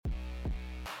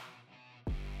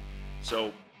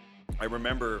So I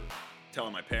remember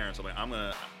telling my parents, I'm like, I'm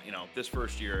gonna, this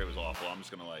first year it was awful. I'm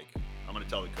gonna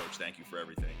tell the coach thank you for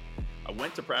everything. I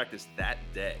went to practice that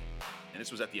day, and this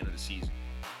was at the end of the season.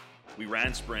 We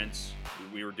ran sprints,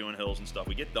 we were doing hills and stuff.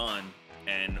 We get done,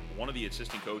 and one of the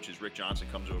assistant coaches, Rick Johnson,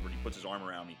 comes over and he puts his arm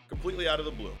around me, completely out of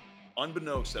the blue,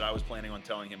 unbeknownst that I was planning on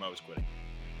telling him I was quitting,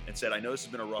 and said, I know this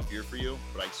has been a rough year for you,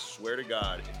 but I swear to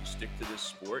God, if you stick to this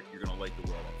sport, you're gonna light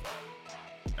the world on fire.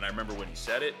 And I remember when he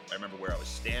said it, I remember where I was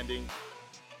standing.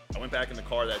 I went back in the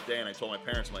car that day and I told my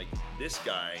parents, I'm like, this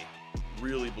guy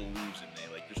really believes in me.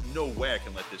 Like, there's no way I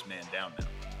can let this man down now,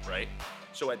 right?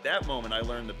 So at that moment, I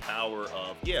learned the power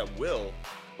of, will,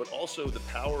 but also the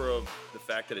power of the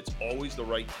fact that it's always the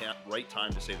right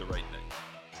time to say the right thing.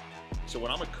 So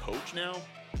when I'm a coach now,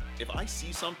 if I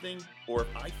see something, or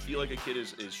if I feel like a kid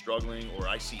is struggling, or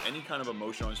I see any kind of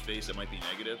emotion on his face that might be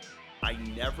negative, I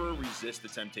never resist the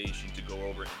temptation to go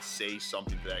over and say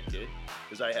something to that kid,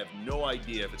 because I have no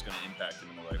idea if it's going to impact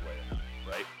him in the right way or not,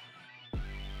 right?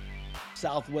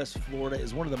 Southwest Florida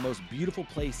is one of the most beautiful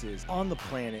places on the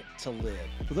planet to live.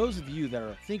 For those of you that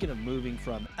are thinking of moving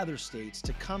from other states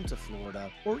to come to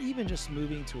Florida, or even just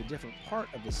moving to a different part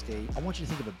of the state, I want you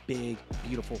to think of a big,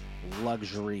 beautiful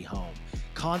luxury home.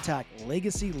 Contact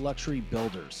Legacy Luxury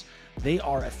Builders. They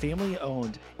are a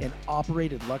family-owned and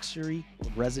operated luxury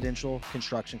residential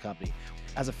construction company.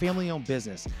 As a family-owned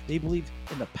business, they believe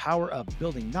in the power of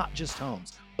building not just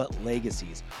homes, but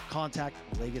legacies. Contact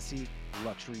Legacy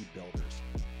Luxury Builders.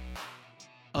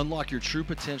 Unlock your true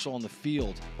potential on the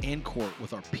field and court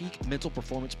with our Peak Mental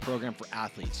Performance Program for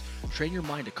athletes. Train your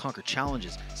mind to conquer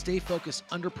challenges, stay focused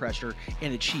under pressure,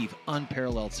 and achieve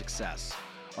unparalleled success.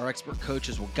 Our expert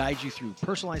coaches will guide you through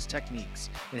personalized techniques,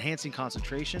 enhancing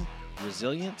concentration,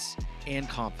 resilience, and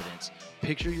confidence.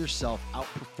 Picture yourself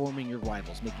outperforming your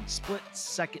rivals, making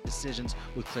split-second decisions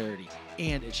with clarity,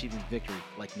 and achieving victory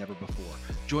like never before.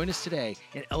 Join us today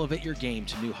and elevate your game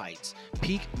to new heights.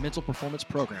 Peak Mental Performance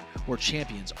Program, where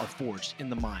champions are forged in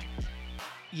the mind.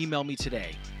 Email me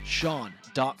today,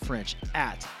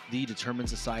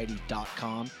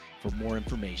 sean.french@thedeterminedsociety.com for more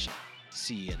information.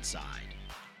 See you inside.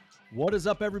 What is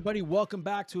up, everybody? Welcome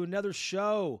back to another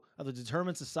show of the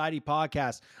Determined Society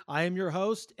podcast. I am your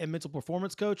host and mental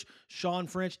performance coach, Sean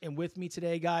French, and with me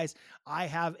today, guys, I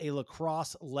have a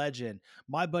lacrosse legend.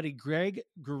 My buddy Greg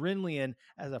Gurenlian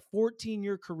has a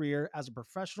 14-year career as a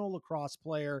professional lacrosse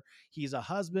player. He's a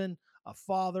husband, a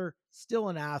father, still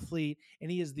an athlete,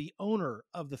 and he is the owner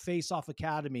of the Face Off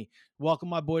Academy. Welcome,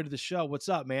 my boy, to the show. What's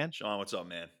up, man? Sean, what's up,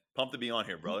 man? Pumped to be on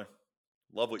here, brother.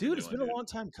 Love what you're doing, It's been a long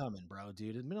time coming, bro,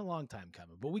 dude. It's been a long time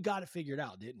coming, but we got it figured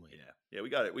out, didn't we? Yeah, we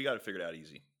got it figured out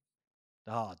easy.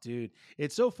 Oh, dude.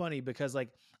 It's so funny because I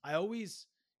always,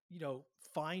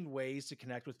 find ways to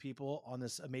connect with people on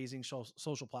this amazing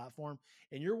social platform.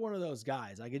 And you're one of those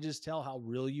guys. I could just tell how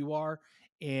real you are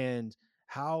and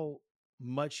how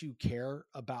much you care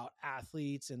about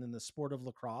athletes and in the sport of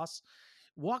lacrosse.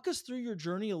 Walk us through your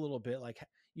journey a little bit.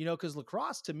 Because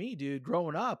lacrosse to me, dude,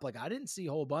 growing up, I didn't see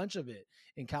a whole bunch of it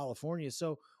in California.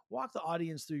 So walk the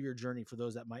audience through your journey for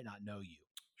those that might not know you.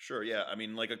 Sure. Yeah. I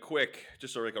mean,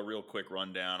 just a real quick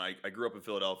rundown. I grew up in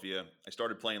Philadelphia. I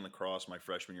started playing lacrosse my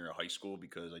freshman year of high school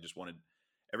because I just wanted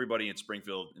everybody in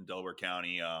Springfield in Delaware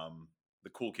County. The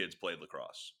cool kids played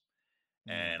lacrosse,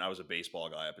 and I was a baseball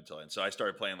guy up until then. So I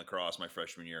started playing lacrosse my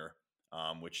freshman year,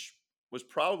 which was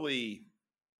probably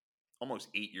almost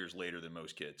 8 years later than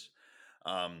most kids.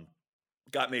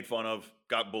 Got made fun of,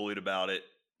 got bullied about it.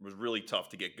 It was really tough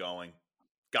to get going.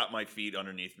 Got my feet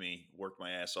underneath me, worked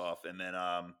my ass off. And then,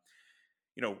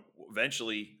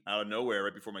 eventually out of nowhere,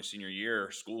 right before my senior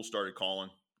year, school started calling.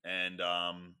 And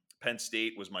Penn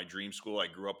State was my dream school. I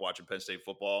grew up watching Penn State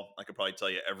football. I could probably tell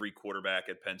you every quarterback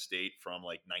at Penn State from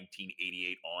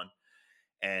 1988 on.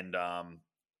 And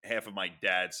half of my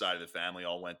dad's side of the family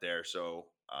all went there. So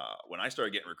when I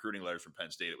started getting recruiting letters from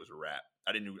Penn State, it was a wrap.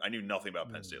 I knew nothing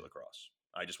about Penn State lacrosse.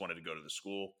 I just wanted to go to the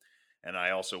school. And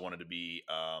I also wanted to be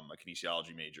a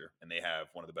kinesiology major, and they have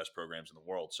one of the best programs in the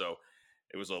world. So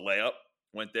it was a layup.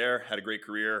 Went there, had a great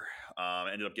career,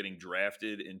 ended up getting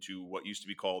drafted into what used to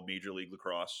be called Major League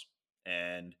Lacrosse,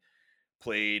 and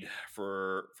played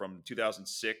from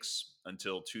 2006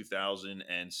 until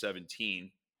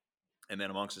 2017. And then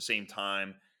amongst the same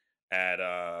time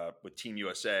with Team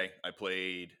USA, I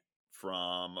played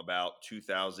from about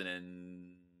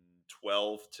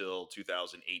 2012 till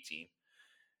 2018.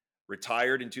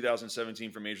 Retired in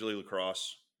 2017 from Major League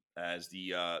Lacrosse as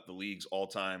the league's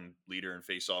all-time leader in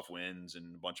face-off wins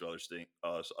and a bunch of other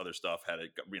stuff.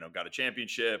 Got a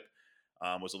championship,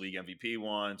 was a league MVP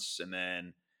once, and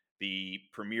then the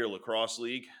Premier Lacrosse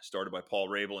League, started by Paul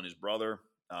Rabel and his brother,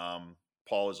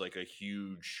 Paul is like a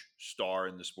huge star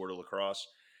in the sport of lacrosse.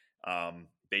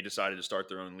 They decided to start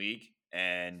their own league,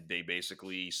 and they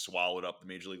basically swallowed up the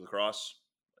Major League Lacrosse,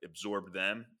 absorbed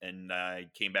them, and I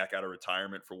came back out of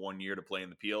retirement for 1 year to play in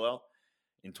the PLL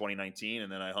in 2019,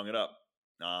 and then I hung it up.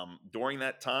 During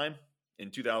that time, in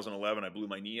 2011, I blew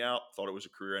my knee out, thought it was a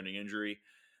career-ending injury.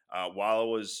 While I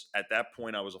was at that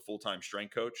point, I was a full-time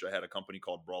strength coach. I had a company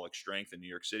called Brawlic Strength in New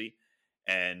York City,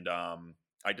 and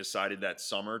I decided that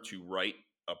summer to write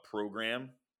a program,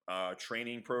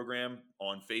 training program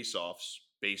on face-offs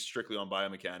based strictly on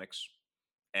biomechanics.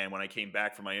 And when I came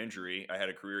back from my injury, I had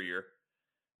a career year,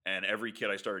 and every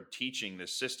kid I started teaching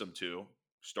this system to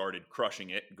started crushing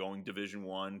it, going Division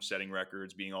 1, setting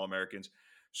records, being all Americans.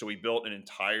 So we built an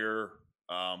entire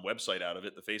website out of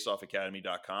it, the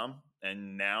faceoffacademy.com.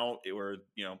 And now we're,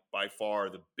 by far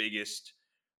the biggest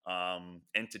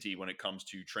entity when it comes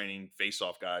to training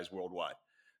face-off guys worldwide.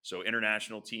 So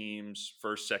international teams,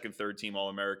 first, second, third team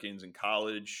All-Americans in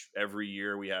college. Every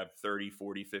year we have 30,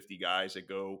 40, 50 guys that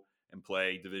go and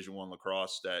play Division 1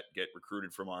 lacrosse that get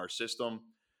recruited from our system.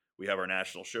 We have our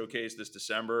national showcase this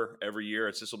December. Every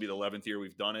year, this will be the 11th year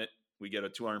we've done it. We get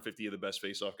 250 of the best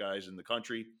face-off guys in the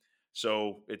country.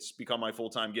 So it's become my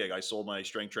full-time gig. I sold my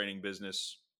strength training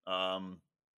business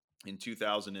in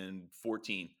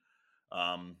 2014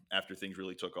 after things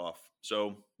really took off.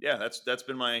 So yeah, that's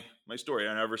been my story.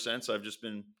 And ever since, I've just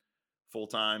been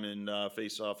full-time in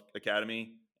Face-Off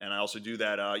Academy. And I also do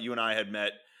that. You and I had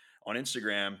met on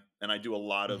Instagram, and I do a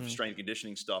lot of strength and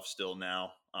conditioning stuff still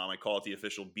now. I call it the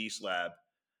official Beast Lab,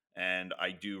 and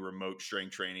I do remote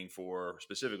strength training for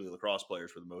specifically lacrosse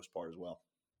players for the most part as well.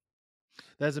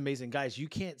 That's amazing, guys. You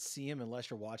can't see him unless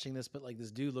you're watching this, but like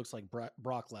this dude looks like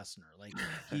Brock Lesnar. Like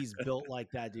he's built like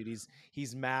that, dude.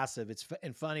 He's massive. It's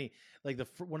and funny. Like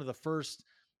one of the first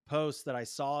posts that I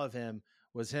saw of him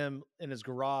was him in his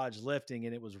garage lifting,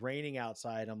 and it was raining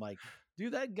outside. I'm like,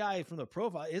 dude, that guy from the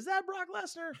profile, is that Brock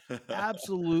Lesnar?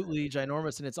 Absolutely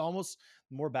ginormous. And it's almost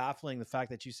more baffling the fact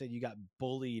that you said you got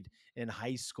bullied in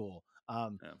high school.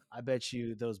 I bet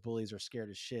you those bullies are scared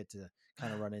as shit to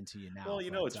kind of run into you now.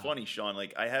 Well, it's funny, Sean.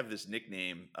 Like I have this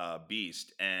nickname,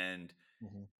 Beast, and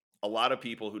a lot of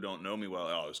people who don't know me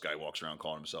well, this guy walks around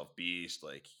calling himself Beast,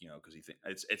 like because he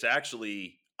thinks it's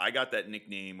actually. I got that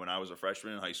nickname when I was a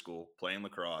freshman in high school playing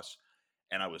lacrosse,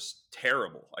 and I was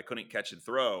terrible. I couldn't catch and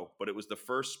throw, but it was the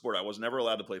first sport. I was never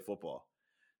allowed to play football.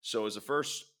 So it was the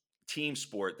first team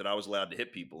sport that I was allowed to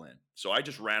hit people in. So I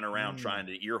just ran around trying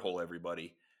to earhole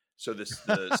everybody. So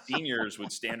the seniors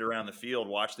would stand around the field,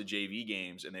 watch the JV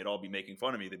games, and they'd all be making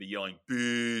fun of me. They'd be yelling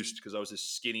 "Beast" because I was this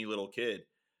skinny little kid.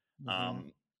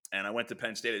 And I went to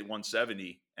Penn State at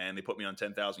 170, and they put me on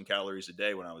 10,000 calories a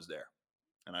day when I was there.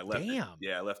 And I left.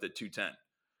 I left at 210.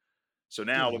 So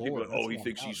now when people are like, he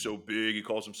thinks he's so big, he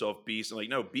calls himself Beast. I'm like,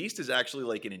 no, Beast is actually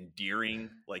like an endearing,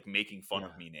 like making fun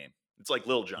of me name. It's like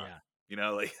Lil Jon.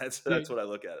 Like that's what I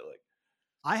look at it like.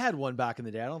 I had one back in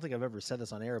the day. I don't think I've ever said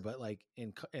this on air, but like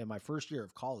in my first year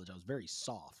of college, I was very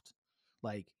soft.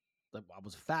 Like I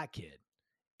was a fat kid,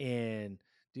 and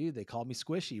dude, they called me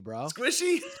Squishy, bro.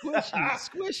 Squishy.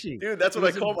 Dude, that's what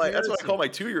I call my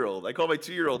 2-year-old. I call my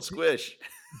 2-year-old Squish.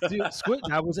 Dude, Squish.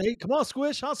 I was come on,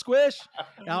 Squish, huh, Squish?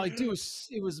 Now, like, dude,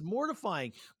 it was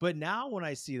mortifying. But now when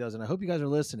I see those, and I hope you guys are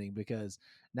listening because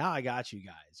now I got you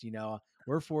guys.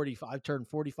 We're 45. I turned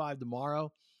 45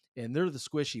 tomorrow, and they're the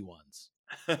squishy ones.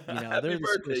 Happy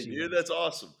birthday, dude. Ones. That's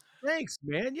awesome. Thanks,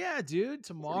 man. Yeah, dude.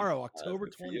 Tomorrow, October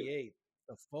 28th,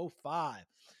 the faux 5.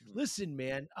 Listen,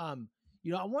 man. I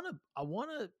want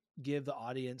to give the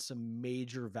audience some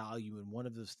major value in one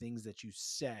of those things that you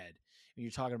said when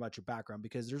you're talking about your background,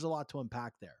 because there's a lot to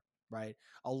unpack there, right?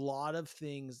 A lot of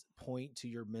things point to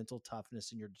your mental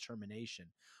toughness and your determination,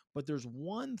 but there's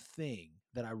one thing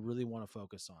that I really want to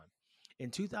focus on.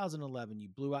 In 2011, you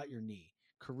blew out your knee,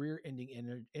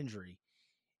 career-ending injury,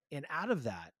 and out of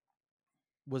that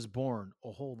was born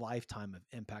a whole lifetime of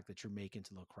impact that you're making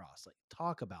to lacrosse. Like,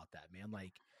 talk about that, man.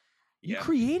 Like, you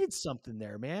created something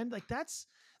there, man. Like, that's,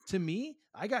 to me,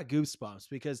 I got goosebumps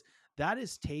because that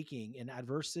is taking an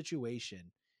adverse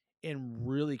situation and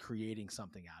really creating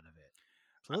something out of it.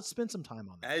 So let's spend some time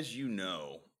on that. As you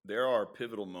know, there are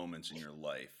pivotal moments in your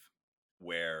life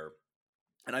where,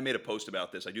 and I made a post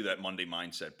about this. I do that Monday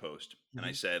mindset post. And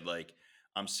I said, like,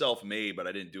 I'm self-made, but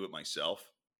I didn't do it myself.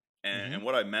 And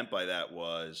what I meant by that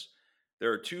was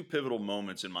there are two pivotal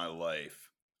moments in my life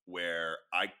where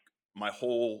my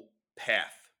whole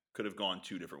path could have gone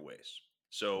two different ways.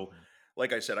 So,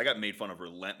 like I said, I got made fun of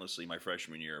relentlessly my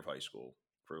freshman year of high school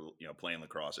for playing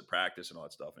lacrosse at practice and all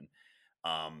that stuff. And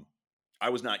I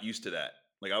was not used to that.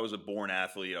 Like I was a born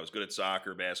athlete. I was good at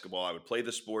soccer, basketball. I would play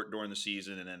the sport during the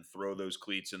season and then throw those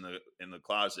cleats in the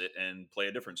closet and play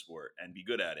a different sport and be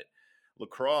good at it.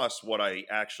 Lacrosse, what I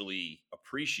actually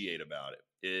appreciate about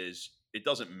it is it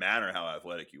doesn't matter how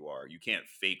athletic you are. You can't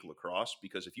fake lacrosse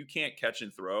because if you can't catch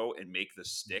and throw and make the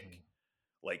stick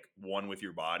like one with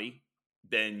your body,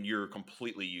 then you're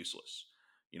completely useless.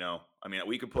 I mean,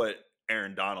 we could put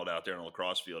Aaron Donald out there on a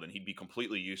lacrosse field and he'd be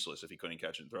completely useless if he couldn't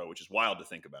catch and throw, which is wild to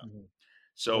think about. Mhm.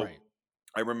 So Right.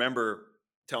 I remember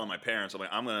telling my parents, I'm like,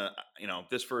 I'm gonna,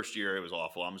 this first year it was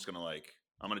awful. I'm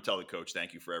gonna tell the coach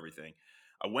thank you for everything.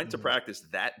 I went to Mhm. practice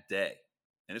that day,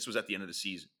 and this was at the end of the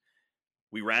season.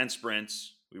 We ran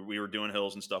sprints, we were doing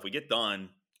hills and stuff. We get done,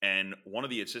 and one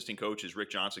of the assistant coaches, Rick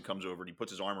Johnson, comes over and he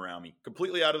puts his arm around me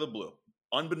completely out of the blue,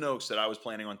 unbeknownst that I was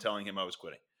planning on telling him I was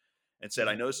quitting, and said,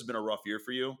 I Mhm. know this has been a rough year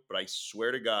for you, but I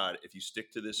swear to God, if you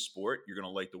stick to this sport, you're gonna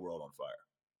light the world on fire.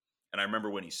 And I remember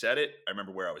when he said it, I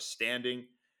remember where I was standing.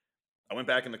 I went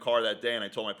back in the car that day and I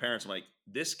told my parents, I'm like,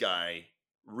 this guy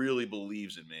really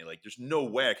believes in me. Like, there's no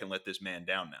way I can let this man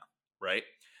down now. Right.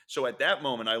 So at that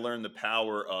moment, I learned the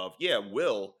power of, yeah,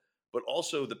 will, but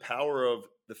also the power of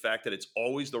the fact that it's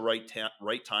always the right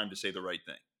time to say the right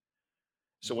thing.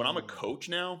 So when I'm a Mm. coach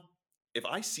now, if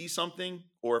I see something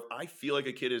or if I feel like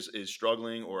a kid is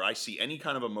struggling or I see any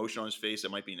kind of emotion on his face that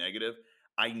might be negative,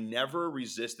 I never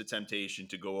resist the temptation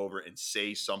to go over and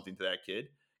say something to that kid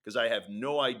because I have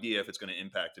no idea if it's going to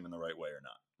impact him in the right way or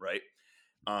not. Right.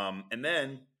 And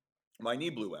then my knee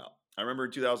blew out. I remember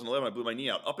in 2011, I blew my knee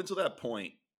out. Up until that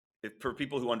point, if, for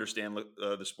people who understand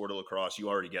the sport of lacrosse, you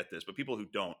already get this, but people who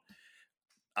don't,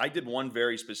 I did one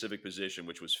very specific position,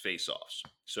 which was face-offs.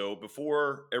 So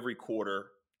before every quarter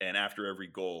and after every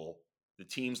goal, the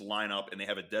teams line up and they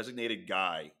have a designated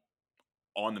guy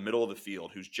on the middle of the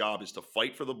field whose job is to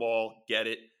fight for the ball, get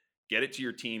it to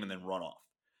your team, and then run off.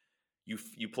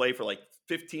 You play for like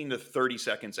 15 to 30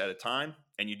 seconds at a time,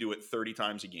 and you do it 30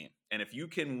 times a game. And if you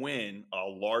can win a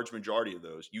large majority of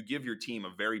those, you give your team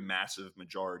a very massive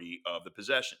majority of the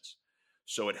possessions.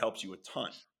 So it helps you a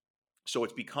ton. So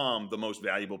it's become the most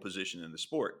valuable position in the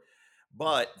sport.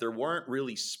 But there weren't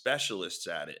really specialists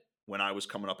at it when I was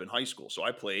coming up in high school. So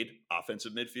I played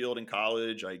offensive midfield in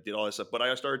college. I did all that stuff, but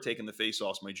I started taking the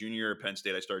face-offs my junior year at Penn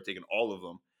State. I started taking all of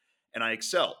them, and I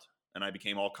excelled, and I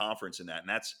became all conference in that. And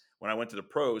that's when I went to the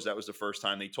pros. That was the first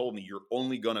time they told me you're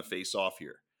only going to face off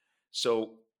here.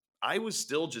 So I was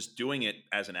still just doing it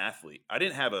as an athlete. I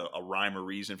didn't have a rhyme or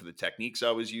reason for the techniques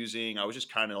I was using. I was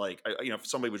just kind of like, if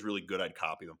somebody was really good, I'd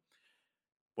copy them.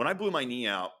 When I blew my knee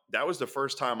out, that was the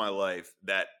first time in my life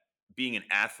that being an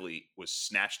athlete was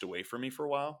snatched away from me for a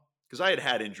while because I had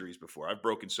had injuries before. I've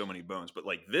broken so many bones, but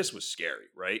like this was scary,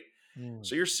 right? Mm.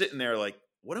 So you're sitting there like,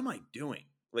 what am I doing?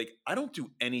 Like, I don't do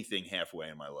anything halfway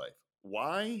in my life.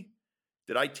 Why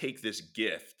did I take this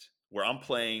gift where I'm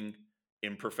playing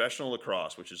in professional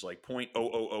lacrosse, which is like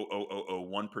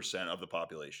 0.0000001% of the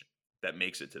population that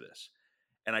makes it to this?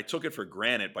 And I took it for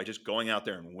granted by just going out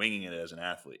there and winging it as an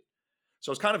athlete.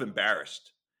 So I was kind of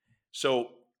embarrassed. So,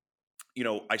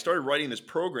 I started writing this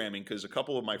programming because a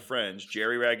couple of my friends,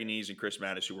 Jerry Raganese and Chris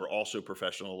Mattis, who were also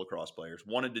professional lacrosse players,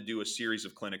 wanted to do a series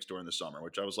of clinics during the summer,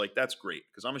 which I was like, that's great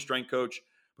because I'm a strength coach.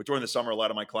 But during the summer, a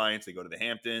lot of my clients, they go to the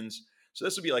Hamptons. So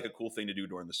this would be like a cool thing to do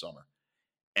during the summer.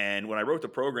 And when I wrote the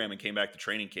program and came back to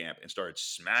training camp and started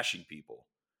smashing people,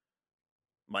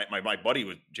 my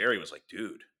buddy Jerry was like,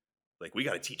 dude, like we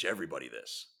got to teach everybody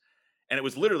this. And it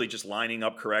was literally just lining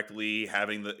up correctly,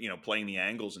 having playing the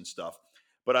angles and stuff.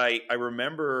 But I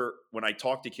remember when I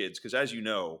talked to kids, because as you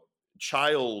know,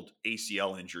 child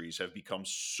ACL injuries have become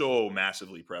so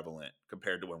massively prevalent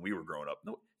compared to when we were growing up.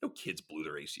 No kids blew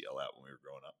their ACL out when we were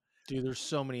growing up. Dude, there's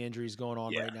so many injuries going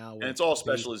on Yeah. right now And with it's all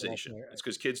baseball specialization. player. It's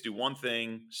because kids do one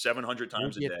thing 700 We'll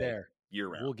times a get day, there. year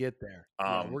We'll round. get there.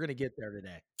 Yeah, we're gonna get there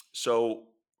today. So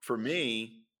for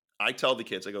me, I tell the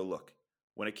kids, I go, look,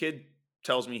 when a kid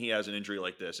tells me he has an injury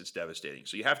like this, it's devastating.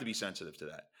 So you have to be sensitive to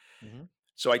that. Mhm.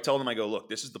 So I tell them, I go, look,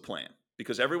 this is the plan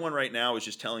because everyone right now is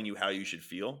just telling you how you should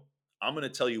feel. I'm going to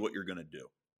tell you what you're going to do.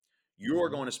 You are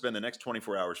Mhm. going to spend the next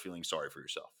 24 hours feeling sorry for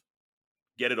yourself.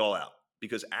 Get it all out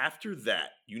because after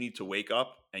that, you need to wake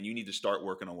up and you need to start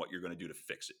working on what you're going to do to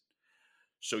fix it.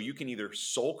 So you can either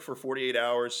sulk for 48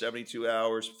 hours, 72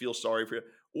 hours, feel sorry for you,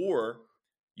 or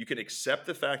you can accept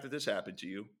the fact that this happened to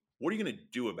you. What are you going to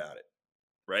do about it?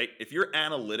 Right? If you're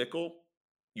analytical,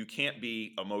 you can't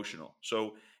be emotional.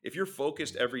 So if you're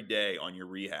focused every day on your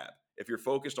rehab, if you're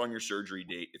focused on your surgery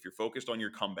date, if you're focused on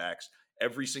your comebacks,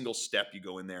 every single step you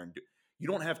go in there and do, you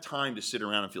don't have time to sit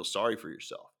around and feel sorry for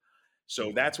yourself.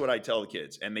 So Mhm. that's what I tell the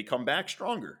kids, and they come back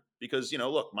stronger because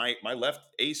look, my left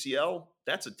ACL,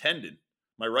 that's a tendon.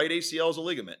 My right ACL is a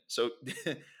ligament. So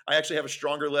I actually have a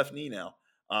stronger left knee now.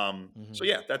 So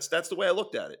yeah, that's the way I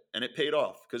looked at it, and it paid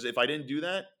off. Because if I didn't do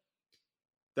that,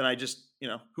 then I just,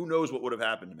 who knows what would have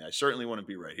happened to me. I certainly wouldn't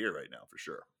be right here right now for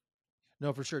sure.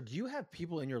 No, for sure. Do you have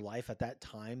people in your life at that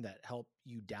time that helped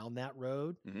you down that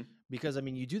road? Mhm. Because I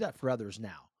mean, you do that for others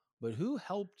now, but who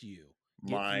helped you get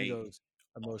through My those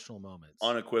emotional moments?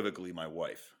 unequivocally, my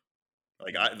wife.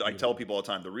 Like I tell Beautiful. people all the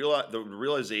time, the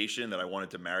realization that I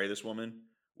wanted to marry this woman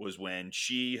was when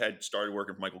she had started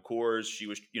working for Michael Kors. She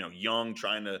was, young,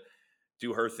 trying to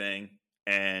do her thing,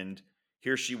 and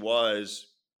here she was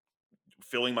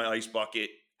filling my ice bucket,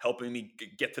 helping me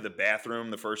get to the bathroom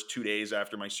the first 2 days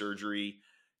after my surgery,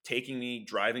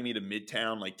 driving me to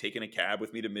Midtown, like taking a cab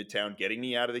with me to Midtown, getting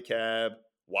me out of the cab,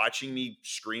 watching me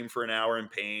scream for an hour in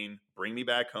pain, bring me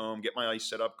back home, get my ice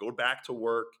set up, go back to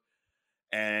work.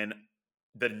 And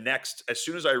as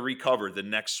soon as I recovered, the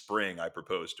next spring, I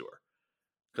proposed to her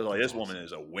because like That's this woman awesome.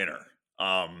 is a winner.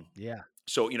 Yeah.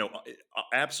 So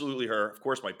absolutely her. Of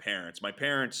course, my parents. My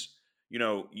parents.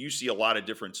 You see a lot of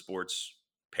different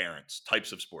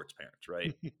types of sports parents,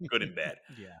 right? Good and bad.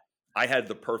 Yeah. I had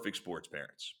the perfect sports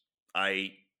parents.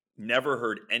 I never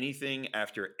heard anything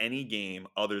after any game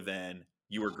other than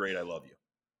 "You were great. I love you."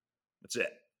 That's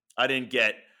it. I didn't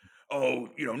get, oh,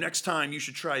 next time you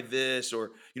should try this,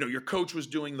 or, your coach was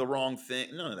doing the wrong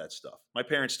thing. None of that stuff. My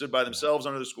parents stood by Yeah. themselves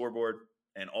under the scoreboard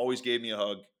and always gave me a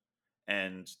hug.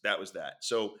 And that was that.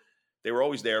 So they were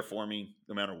always there for me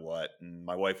no matter what. And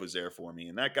my wife was there for me.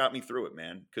 And that got me through it,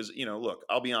 man. Because, look,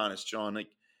 I'll be honest, Sean, like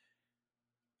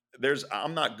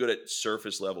I'm not good at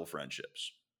surface level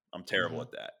friendships. I'm terrible Hmm.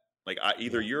 at that. Like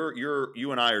either Yeah.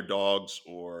 you and I are dogs,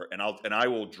 and I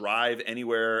will drive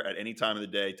anywhere at any time of the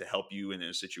day to help you in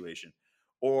a situation,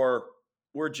 or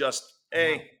we're just, Wow.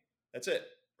 hey, that's it,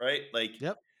 right? Like,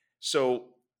 Yep.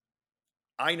 so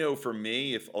I know for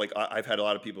me, if like I've had a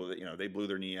lot of people that they blew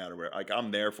their knee out, or where like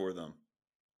I'm there for them.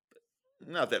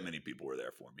 Not that many people were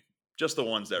there for me. Just the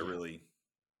ones that Yeah. really,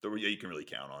 you can really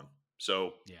count on.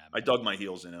 So Yeah, I man. dug my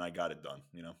heels in and I got it done.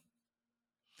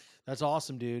 That's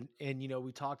awesome, dude. And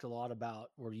we talked a lot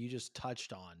about where you just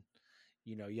touched on,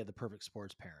 you had the perfect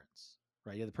sports parents,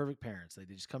 right? You had the perfect parents. They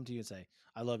just come to you and say,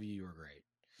 I love you. You were great.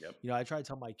 Yep. I try to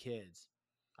tell my kids,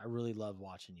 I really love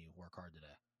watching you work hard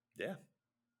today. Yeah.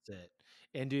 That's it.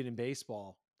 And dude, in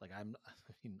baseball, like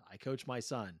I coach my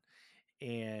son,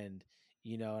 and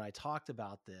and I talked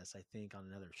about this, I think, on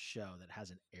another show that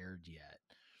hasn't aired yet.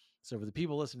 So for the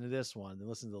people listening to this one and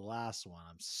listen to the last one,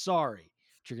 I'm sorry,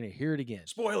 but you're gonna hear it again.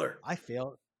 Spoiler. I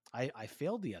failed. I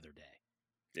failed the other day.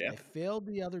 Yeah. I failed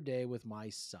the other day with my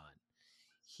son.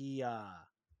 He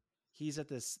he's at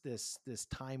this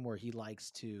time where he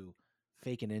likes to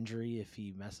fake an injury if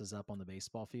he messes up on the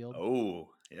baseball field. Oh,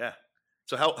 yeah.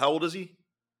 So how old is he?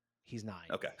 He's 9.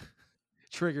 Okay.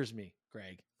 Triggers me,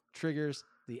 Greg. Triggers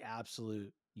the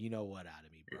absolute you know what out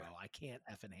of me, bro. Yeah. I can't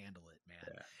effing handle it,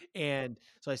 man. Yeah. And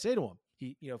so I say to him,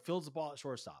 he fields the ball at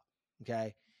shortstop.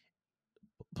 Okay.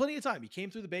 Plenty of time. He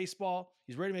came through the baseball.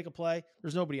 He's ready to make a play.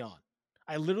 There's nobody on.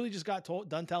 I literally just got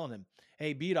done telling him,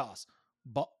 hey, BDOS,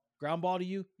 ground ball to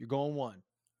you, you're going 1.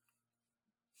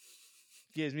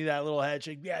 Gives me that little head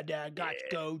shake. Yeah, dad, got you,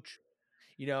 Yeah. coach.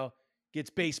 Gets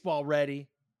baseball ready,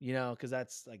 because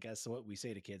that's, I guess, what we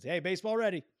say to kids. Hey, baseball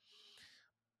ready.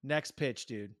 Next pitch,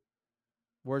 dude.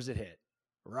 Where's it hit?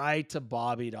 Right to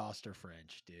Bobby Doster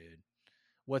French, dude.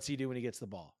 What's he do when he gets the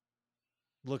ball?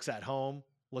 Looks at home,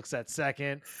 looks at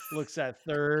second, looks at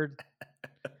third.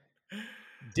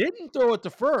 Didn't throw it to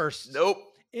first. Nope.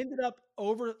 Ended up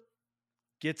over,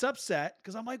 gets upset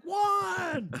because I'm like,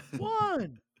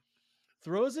 one.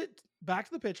 Throws it back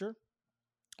to the pitcher,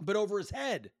 but over his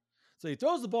head. So he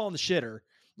throws the ball in the shitter.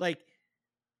 Like,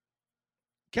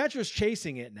 catcher's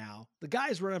chasing it now. The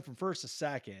guy's running from first to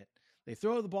second. They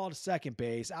throw the ball to second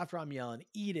base. After I'm yelling,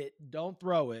 eat it, don't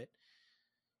throw it.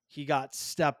 He got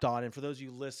stepped on. And for those of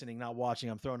you listening, not watching,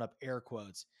 I'm throwing up air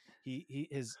quotes.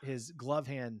 His glove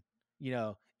hand,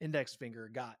 index finger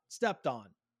got stepped on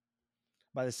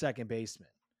by the second baseman.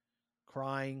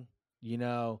 Crying,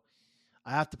 I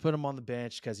have to put him on the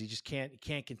bench because he just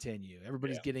can't continue.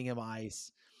 Everybody's Yeah. getting him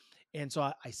ice. And so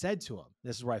I said to him,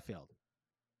 this is where I failed.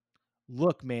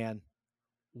 Look, man,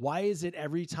 why is it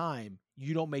every time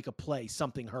you don't make a play,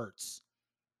 something hurts?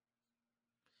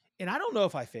 And I don't know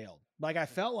if I failed. Like, I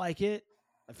felt like it.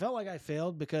 I felt like I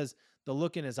failed because the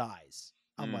look in his eyes.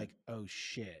 I'm like, oh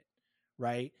shit.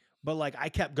 Right. But like, I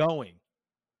kept going.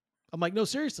 I'm like, no,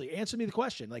 seriously, answer me the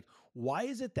question. Like, why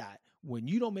is it that when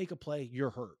you don't make a play, you're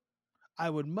hurt? I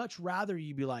would much rather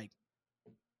you be like,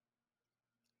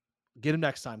 get him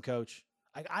next time, coach.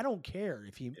 I don't care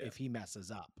if he messes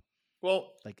up.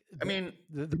 Well, Like I mean,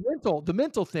 the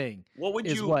mental thing what would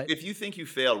is you, what. if you think you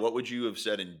failed, what would you have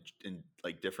said in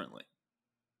like differently?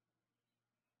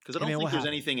 Because I Hey don't man, think what there's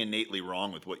happened? anything innately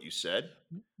wrong with what you said.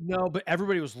 No, but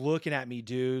everybody was looking at me,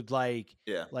 dude.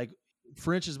 Yeah. Like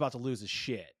French is about to lose his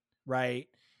shit, right?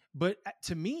 But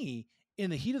to me, in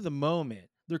the heat of the moment,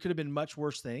 there could have been much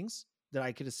worse things that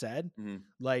I could have said. Hmm.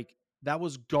 Like that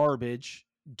was garbage.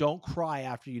 Don't cry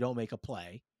after you don't make a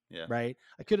play, Yeah. right?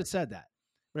 I could have said that,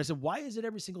 but I said, why is it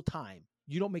every single time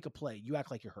you don't make a play, you act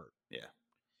like you're hurt? Yeah.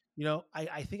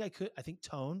 I think I could. I think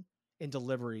tone and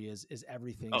delivery is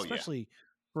everything, Oh yeah. especially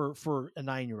for a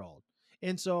 9-year-old.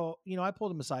 And so, I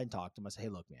pulled him aside and talked to him. I said, "Hey,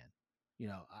 look,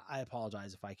 man, I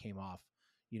apologize if I came off,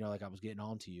 like I was getting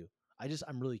on to you.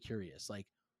 I'm really curious, like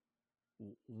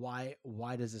why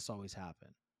does this always happen?"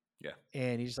 Yeah.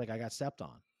 And he's just like, "I got stepped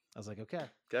on." I was like, "Okay,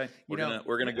 Okay. you We're know." gonna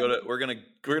we're gonna And, go to we're gonna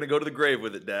we're gonna go to the grave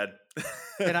with it, Dad.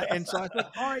 and so I was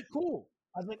like, "All right, cool."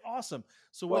 I was like, "Awesome."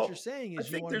 So what you're Well, saying I is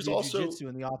you think want to there's do also jujitsu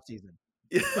in the off season?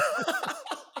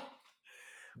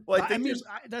 well, I I think mean, there's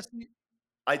that's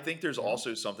I think there's you know.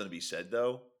 also something to be said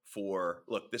though for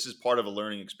look, this is part of a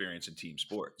learning experience in team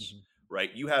sports, Mhm.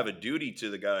 right? You have a duty to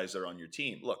the guys that are on your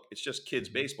team. Look, it's just kids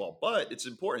Mhm. baseball, but it's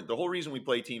important. The whole reason we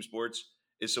play team sports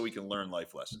is so we can learn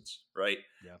life lessons, right?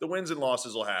 Yeah. The wins and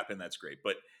losses will happen, that's great.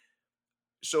 But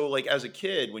so like as a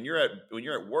kid, when you're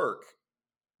at work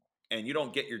and you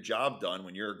don't get your job done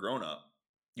when you're a grown up,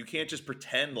 you can't just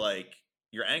pretend like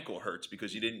your ankle hurts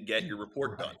because you didn't get your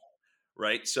report done, Right.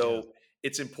 right? Yeah. So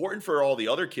it's important for all the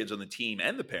other kids on the team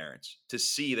and the parents to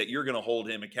see that you're going to hold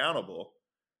him accountable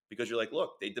because you're like,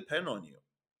 look, they depend on you.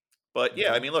 But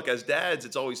yeah, I Mhm. mean, look, as dads,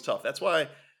 it's always tough. That's why,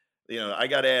 I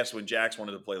got asked when Jax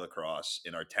wanted to play lacrosse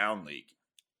in our town league.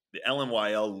 The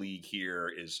LMYL league here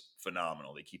is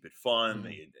phenomenal. They keep it fun. Mhm.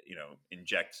 They,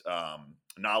 inject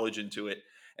knowledge into it.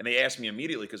 And they asked me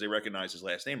immediately because they recognize his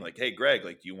last name, like, hey, Greg,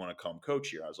 like, do you want to come coach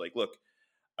here? I was like, look,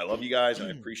 I love you guys and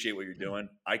I appreciate what you're doing.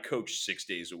 I coach 6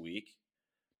 days a week.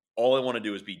 All I want to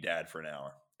do is be dad for an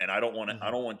hour. And I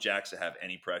Mhm. don't want Jax to have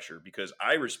any pressure because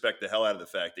I respect the hell out of the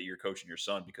fact that you're coaching your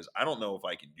son because I don't know if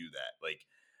I can do that. Like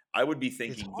I would be It's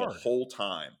thinking the hard. whole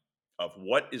time of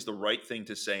what is the right thing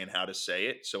to say and how to say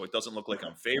it so it doesn't look like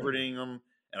I'm favoriting him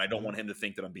and I don't Mhm. want him to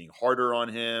think that I'm being harder on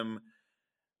him.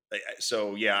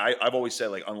 So yeah, I've always said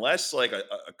like unless like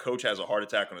a coach has a heart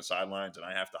attack on the sidelines and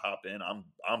I have to hop in,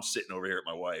 I'm sitting over here at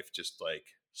my wife just like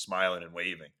smiling and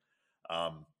waving.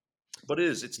 Um, but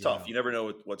it's tough. Yeah. You never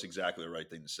know what's exactly the right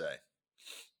thing to say.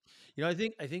 I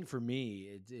think for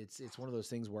me, it's one of those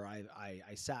things where I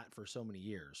sat for so many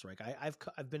years. Right.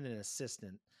 I've been an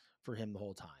assistant for him the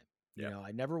whole time. Yeah.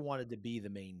 I never wanted to be the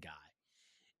main guy.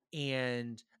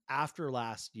 And after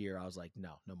last year, I was like,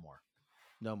 no, no more.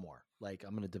 No more. Like,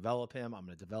 I'm going to develop him. I'm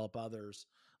going to develop others.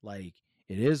 Like,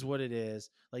 it is what it is.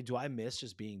 Like, do I miss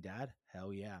just being dad?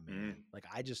 Hell yeah, man. Mm, Like,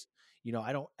 I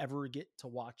don't ever get to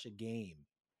watch a game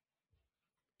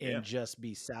yeah. and just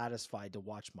be satisfied to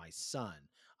watch my son.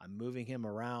 I'm moving him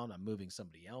around. I'm moving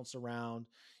somebody else around.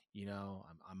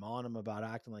 I'm on him about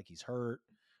acting like he's hurt.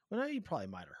 Well, he probably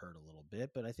might have hurt a little bit,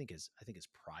 but I think his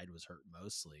pride was hurt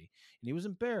mostly, and he was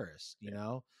embarrassed.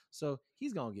 Yeah. So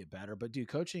he's gonna get better. But dude,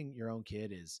 coaching your own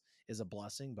kid is a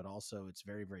blessing, but also it's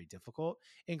very very difficult.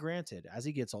 And granted, as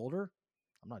he gets older,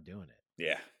 I'm not doing it.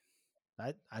 Yeah.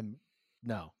 I'm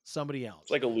no somebody It's else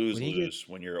like a lose when he gets. lose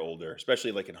when you're older,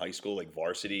 especially like in high school, like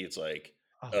varsity. It's like,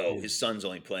 Oh, oh, dude. his son's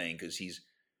only playing because he's,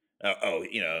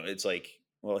 it's like,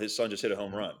 well, his son just hit a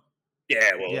home run.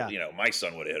 Yeah. Well, Yeah. my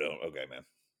son would have hit a, okay, man.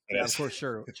 And Yeah, of it's, course,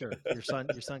 sure, sure. Your son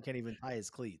can't even tie his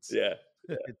cleats. yeah.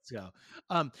 So,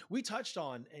 we touched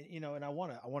on, and I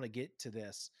want to get to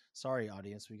this. Sorry,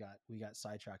 audience, we got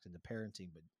sidetracked into parenting,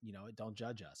 but don't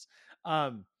judge us.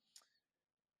 Um,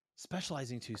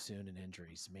 Specializing too soon in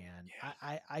injuries, man.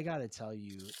 I gotta tell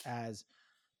you, as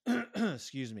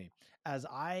excuse me, as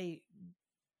I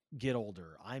get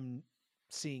older, I'm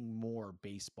seeing more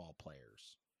baseball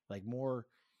players, like more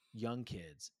young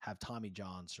kids, have Tommy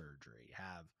John surgery,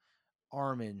 have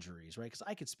arm injuries, right? Because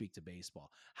I could speak to baseball.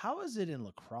 How is it in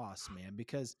lacrosse, man?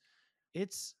 Because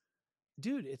it's,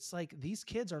 dude, it's like these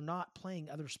kids are not playing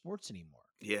other sports anymore.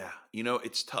 Yeah.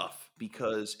 It's tough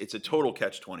because it's a total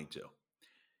catch 22.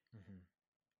 Mhm.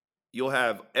 You'll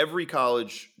have every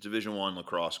college Division I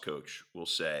lacrosse coach will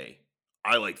say,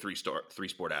 I like three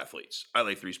sport athletes. I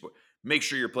like three sport. Make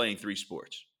sure you're playing three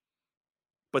sports.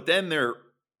 But then they're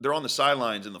on the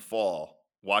sidelines in the fall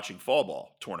watching fall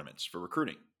ball tournaments for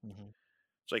recruiting. Mhm.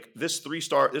 It's like this three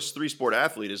sport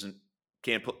athlete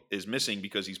is missing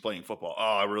because he's playing football.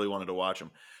 Oh, I really wanted to watch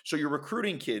him. So you're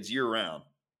recruiting kids year round,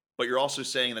 but you're also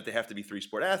saying that they have to be three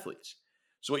sport athletes.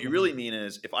 So what you Hmm. really mean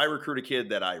is if I recruit a kid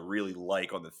that I really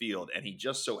like on the field and he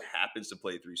just so happens to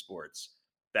play 3 sports,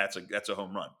 that's a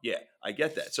home run. Yeah, I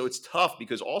get that. So it's tough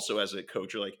because also as a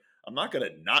coach, you're like, I'm not going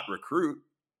to not recruit.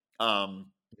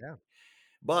 Um, Yeah.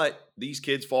 but these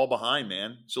kids fall behind,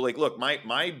 man. So like, look,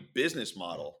 my business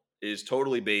model is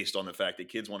totally based on the fact that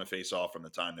kids want to face off from the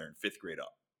time they're in 5th grade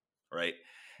up, right?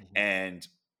 Hmm. And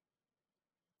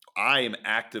I am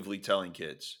actively telling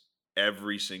kids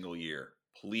every single year,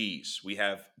 please, we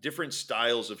have different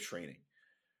styles of training,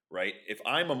 right? If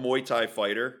I'm a Muay Thai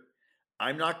fighter,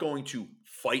 I'm not going to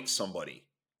fight somebody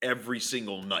every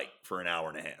single night for an hour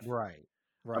and a half. Right.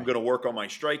 I'm Right. going to work on my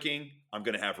striking. I'm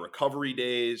going to have recovery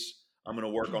days. I'm going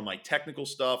to work on my technical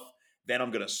stuff. Then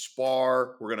I'm going to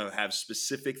spar. We're going to have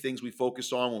specific things we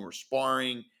focus on when we're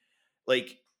sparring.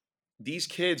 Like these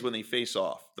kids, when they face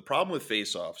off, the problem with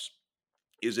face offs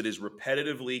is it is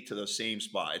repetitively to the same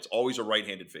spot. It's always a right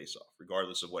handed face off,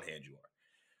 regardless of what hand you are.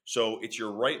 So it's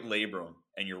your right labrum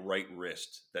and your right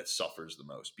wrist that suffers the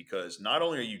most because not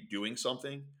only are you doing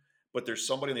something, but there's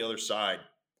somebody on the other side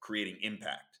creating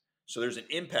impact. So there's an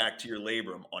impact to your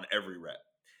labrum on every rep.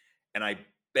 And I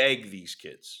beg these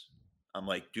kids. I'm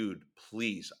like, dude,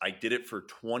 please. I did it for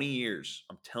 20 years.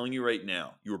 I'm telling you right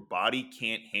now, your body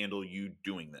can't handle you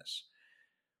doing this.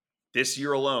 This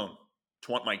year alone,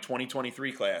 my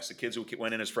 2023 class, the kids who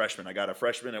went in as freshmen, I got a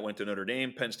freshman that went to Notre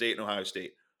Dame, Penn State, and Ohio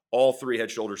State. All 3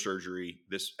 had shoulder surgery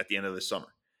this at the end of this summer.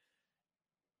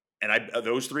 And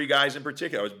those 3 guys in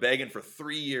particular, I was begging for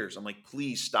 3 years. I'm like,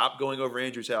 please stop going over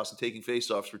Andrew's house and taking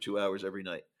face-offs for 2 hours every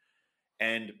night.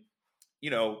 And, you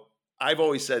know, I've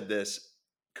always said this,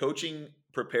 coaching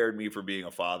prepared me for being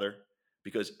a father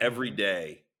because every Hmm.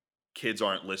 day kids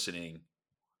aren't listening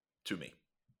to me,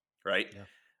 right? Yeah.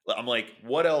 I'm like,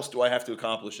 what else do I have to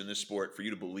accomplish in this sport for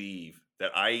you to believe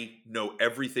that I know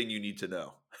everything you need to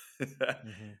know?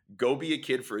 Hmm. Go be a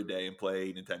kid for a day and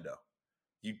play Nintendo.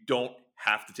 You don't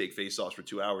have to take face-offs for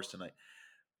 2 hours tonight.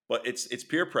 But it's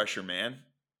peer pressure, man.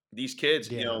 These kids,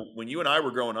 Yeah. when you and I were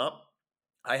growing up,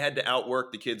 I had to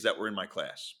outwork the kids that were in my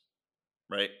class,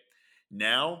 right?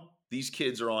 Now, these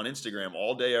kids are on Instagram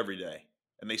all day, every day,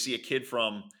 and they see a kid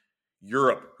from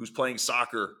Europe who's playing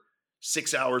soccer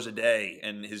 6 hours a day,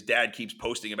 and his dad keeps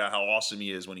posting about how awesome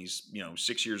he is when he's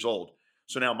 6 years old.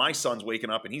 So now my son's waking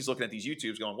up and he's looking at these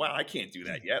YouTubes going, wow, I can't do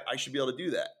that yet. I should be able to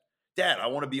do that. Dad, I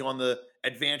want to be on the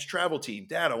advanced travel team.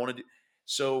 Dad, I want to do.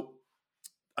 So,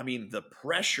 I mean, the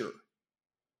pressure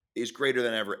is greater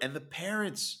than ever. And the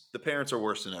parents are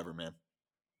worse than ever, man.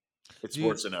 It's Dude,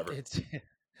 worse than ever. it's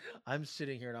I'm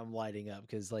sitting here and I'm lighting up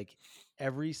because like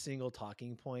every single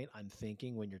talking point I'm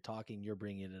thinking when you're talking, you're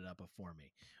bringing it up before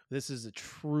me. This is a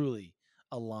truly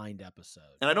aligned episode.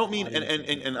 And I don't The mean, and, audience and, is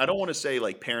and, going to and I don't want to say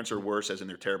like parents are worse as in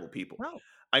they're terrible people. no,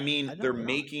 I I mean, know they're they're not.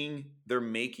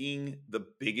 making the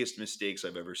biggest mistakes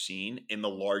I've ever seen in the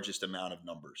largest amount of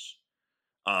numbers.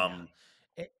 Yeah. Um,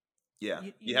 It, yeah,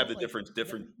 you you have know, the like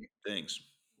different things.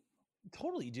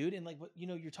 totally, dude. And like what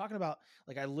you're talking about,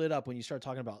 like I lit up when you started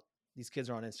talking about these kids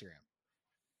are on Instagram.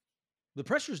 The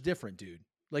pressure's different, dude.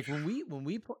 Like when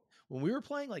we were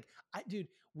playing, like dude,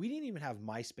 we didn't even have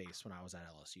MySpace when I was at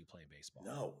LSU playing baseball.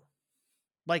 No.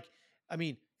 Like, I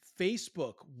mean,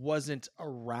 Facebook wasn't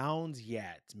around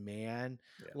yet, man.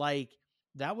 Yeah. Like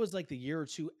that was like the year or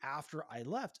two after I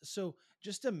left. So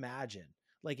just imagine,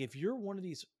 like, if you're one of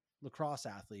these lacrosse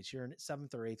athletes, you're a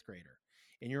 7th or 8th grader,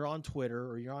 and you're on Twitter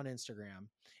or you're on Instagram,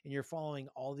 and you're following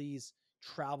all these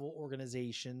travel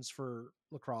organizations for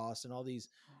lacrosse and all these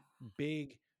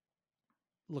big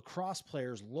lacrosse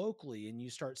players locally, and you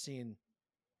start seeing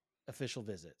official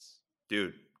visits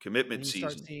Dude, and commitment you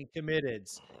start season. seeing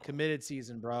committed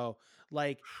season, bro.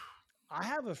 Like I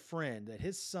have a friend that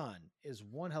his son is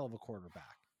one hell of a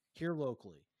quarterback here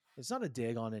locally. It's not a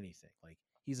dig on anything. Like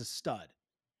he's a stud.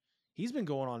 He's been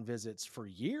going on visits for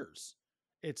years.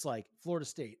 It's like Florida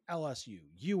State, LSU,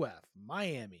 UF,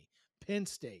 Miami, Penn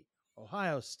State,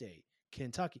 Ohio State,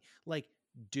 Kentucky. Like,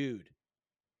 dude,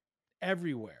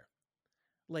 everywhere.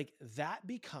 Like that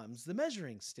becomes the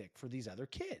measuring stick for these other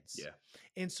kids. Yeah.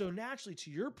 And so naturally,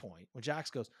 to your point, when Jax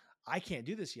goes, I can't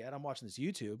do this yet. I'm watching this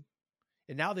YouTube.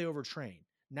 And now they overtrain.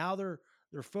 Now they're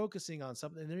focusing on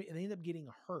something and they end up getting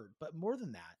hurt. But more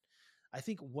than that, I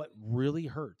think what really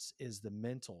hurts is the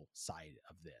mental side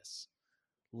of this.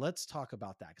 Let's talk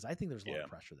about that because I think there's a lot Yeah. of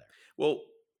pressure there. Well,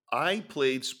 I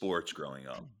played sports growing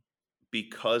up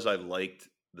because I liked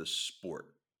the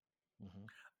sport. Mhm.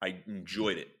 I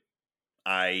enjoyed it.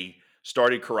 I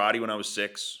started karate when I was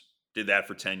 6, did that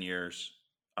for 10 years.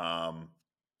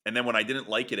 And then when I didn't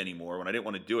like it anymore, when I didn't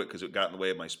want to do it because it got in the way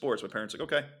of my sports, my parents were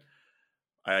like, okay.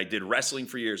 I did wrestling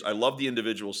for years. I love the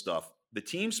individual stuff. the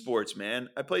team sports, man,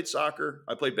 I played soccer,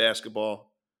 I played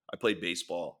basketball, I played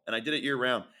baseball, and I did it year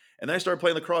round. And then I started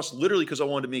playing lacrosse literally because I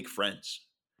wanted to make friends.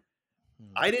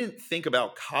 Hmm. I didn't think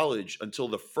about college until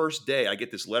the first day I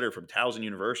get this letter from Towson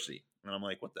University. And I'm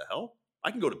like, what the hell?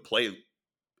 I can go to play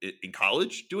in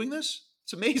college doing this?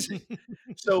 It's amazing.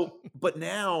 So, but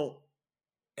now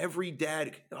every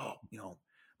dad, oh,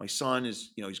 my son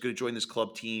is, he's going to join this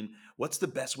club team. What's the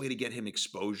best way to get him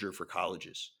exposure for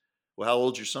colleges? Well, how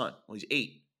old's your son? Well, he's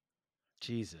 8.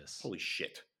 Jesus. Holy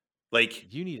shit.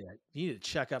 Like, You need to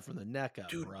check up from the neck up,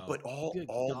 dude, bro. but Good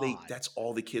God. that's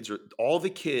all the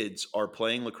kids are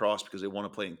playing lacrosse because they want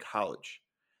to play in college.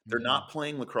 They're Mhm, not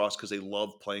playing lacrosse because they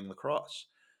love playing lacrosse.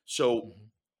 So mhm,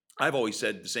 I've always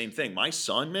said the same thing. My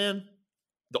son, man,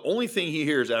 the only thing he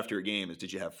hears after a game is,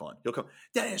 "Did you have fun?" He'll come,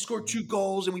 "Daddy, I scored mhm. 2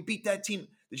 goals and we beat that team.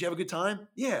 Did you have a good time?"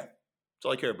 Yeah. That's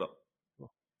all I care about.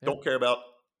 Cool. Yeah, Don't care about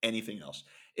anything else.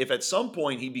 If at some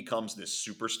point he becomes this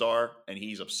superstar and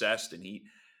he's obsessed and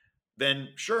then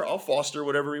sure, I'll foster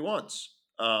whatever he wants.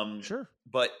 sure.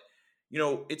 But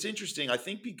it's interesting. I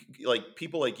think like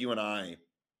people like you and I,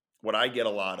 what I get a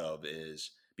lot of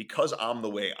is because I'm the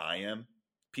way I am,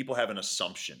 people have an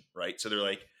assumption, right? So they're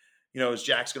like, is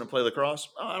Jack's going to play lacrosse?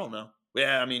 Oh, I don't know.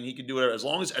 Yeah, I mean, he can do whatever as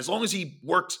long as he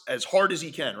works as hard as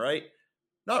he can, right?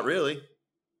 Not really.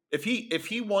 If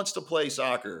he wants to play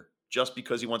soccer just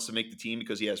because he wants to make the team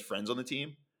because he has friends on the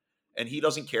team and he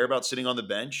doesn't care about sitting on the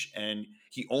bench and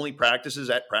he only practices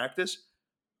at practice,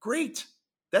 great.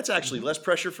 That's actually Mhm, less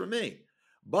pressure for me.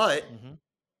 But mhm,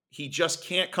 he just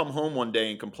can't come home one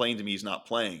day and complain to me he's not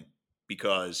playing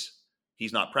because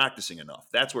he's not practicing enough.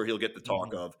 That's where he'll get the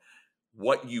talk mhm, of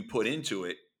what you put into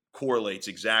it correlates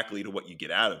exactly to what you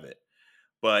get out of it.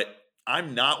 But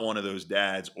I'm not one of those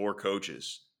dads or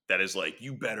coaches that is like,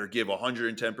 you better give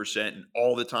 110% and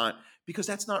all the time because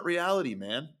that's not reality,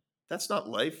 man. That's not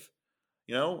life.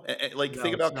 Like think No,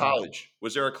 it's about not. college.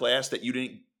 Was there a class that you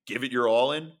didn't give it your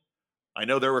all in? I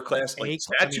know there were classes like I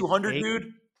Stat mean, 200,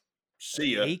 dude.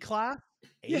 See ya. A class?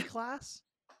 Yeah. A class?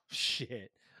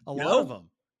 Shit. A You lot of know? them.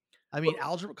 I But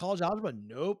mean, college algebra?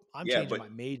 Nope. I'm yeah, changing but my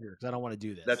major because I don't want to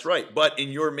do that's this. right. But in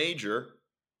your major,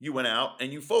 you went out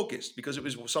and you focused because it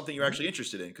was something you're Mhm, actually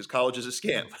interested in because college is a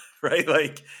scam, mhm. right?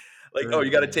 Like, oh, True,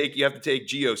 man. you have to take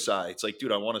geosci. It's like,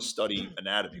 dude, I want to study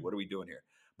anatomy. What are we doing here?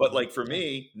 But Mhm, like for yeah.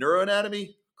 me,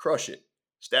 neuroanatomy, crush it.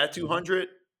 Stat Mhm. 200,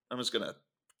 I'm just gonna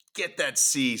get that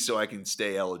C so I can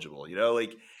stay eligible.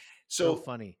 Like So so.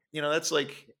 funny.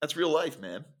 That's real life,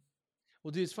 man.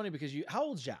 Well, dude, it's funny because how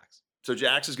old's Jax? So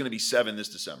Jax is going to be 7 this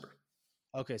December.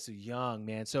 Okay, so young,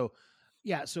 man. So,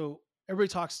 yeah, so everybody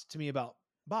talks to me about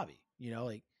Bobby,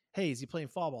 like, hey, is he playing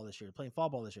fall ball this year? Playing fall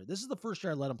ball this year. This is the first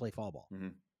year I let him play fall ball.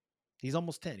 Mhm. He's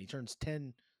almost 10. He turns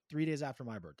 10 3 days after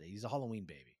my birthday. He's a Halloween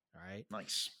baby. All right.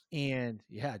 Nice. And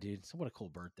yeah, dude, so what a cool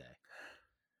birthday.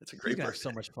 It's a He's great gonna have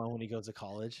so birthday. much fun when he goes to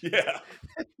college. Yeah.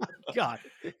 God,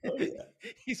 Oh yeah.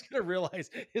 he's gonna realize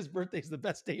his birthday's the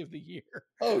best day of the year.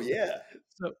 Oh yeah.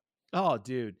 So, oh,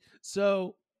 dude.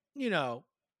 So, you know,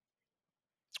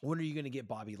 when are you gonna get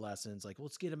Bobby lessons? Like,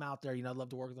 let's get him out there. I'd love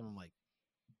to work with him. I'm like,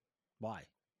 why?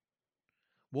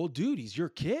 Well, dude, he's your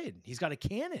kid. He's got a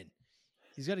cannon.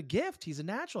 He's got a gift. He's a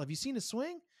natural. Have you seen his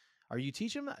swing? Are you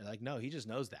teaching him that? Like, no, he just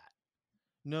knows that.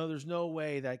 No, there's no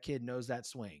way that kid knows that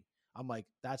swing. I'm like,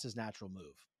 that's his natural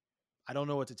move. I don't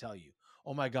know what to tell you.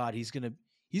 Oh my God, he's gonna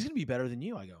be better than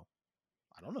you. I go,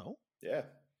 I don't know. Yeah.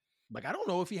 Like, I don't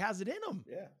know if he has it in him.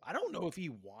 Yeah. I don't know if he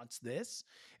wants this.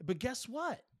 But guess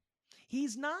what?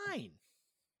 He's 9.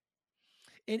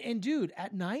 And dude,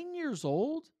 at 9 years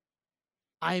old,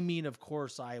 I mean, of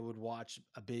course, I would watch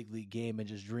a big league game and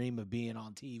just dream of being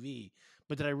on TV.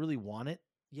 But did I really want it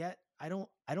yet? I don't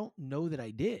know that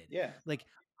I did. Yeah. Like,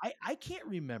 I can't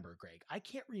remember, Greg. I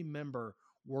can't remember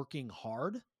working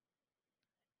hard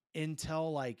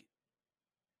until like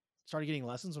started getting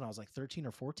lessons when I was like 13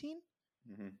 or 14.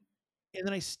 Mhm. And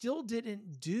then I still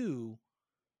didn't do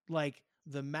like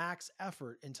the max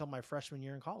effort until my freshman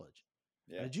year in college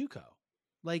at Yeah. a JUCO.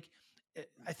 Like,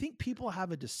 I think people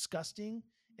have a disgusting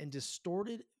and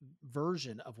distorted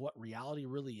version of what reality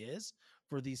really is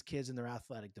for these kids in their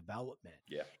athletic development.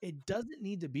 Yeah. It doesn't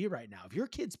need to be right now. If your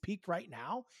kid's peaked right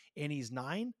now and he's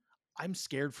 9, I'm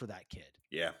scared for that kid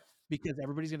Yeah. because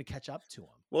everybody's going to catch up to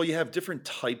him. Well, you have different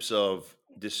types of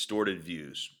distorted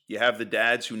views. You have the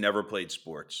dads who never played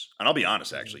sports. And I'll be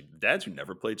honest, Mhm. actually, the dads who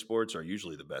never played sports are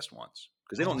usually the best ones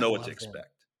because they Oh, don't I know what to love them.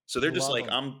 expect. So they're just Love like,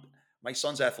 them. my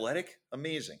son's athletic.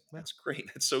 Amazing. Yeah. That's great.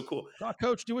 That's so cool.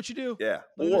 Coach, do what you do. Yeah.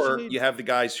 Let me know what you Or need. you have the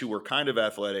guys who were kind of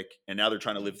athletic and now they're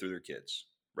trying to live through their kids,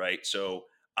 right? So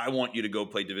I want you to go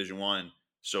play Division 1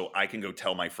 so I can go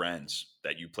tell my friends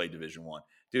that you played Division 1.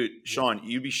 Dude, Sean,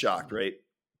 you'd be shocked, right?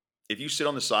 If you sit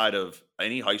on the side of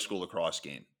any high school lacrosse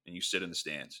game and you sit in the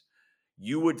stands,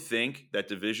 you would think that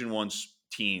Division I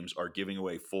teams are giving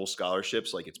away full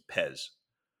scholarships like it's Pez.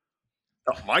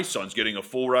 Oh, my son's getting a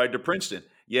full ride to Princeton.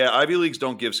 Yeah, Ivy Leagues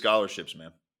don't give scholarships,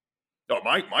 man. Oh,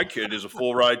 my kid is a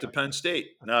full ride to Penn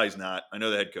State. No, he's not. I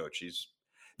know the head coach.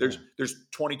 There's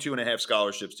 22 and a half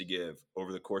scholarships to give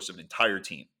over the course of an entire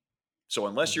team. So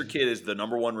unless your kid is the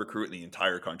number one recruit in the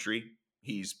entire country,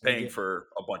 he's paying for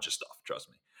a bunch of stuff. Trust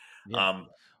me. Yeah.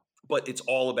 But it's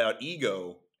all about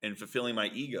ego and fulfilling my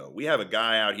ego. We have a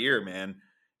guy out here, man,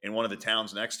 in one of the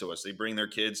towns next to us. They bring their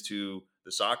kids to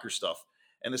the soccer stuff.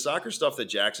 And the soccer stuff that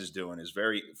Jax is doing is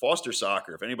very Foster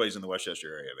soccer. If anybody's in the Westchester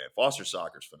area, man, Foster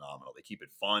soccer is phenomenal. They keep it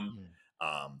fun.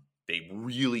 They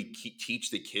really teach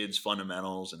the kids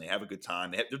fundamentals, and they have a good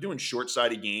time. They're doing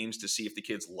short-sided games to see if the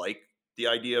kids like the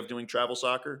idea of doing travel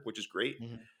soccer, which is great.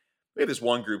 We have this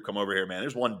one group come over here, man.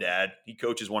 There's one dad. He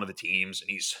coaches one of the teams,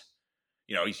 and he's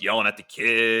yelling at the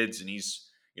kids, and he's,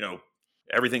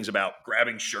 everything's about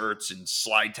grabbing shirts and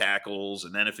slide tackles.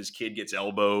 And then if his kid gets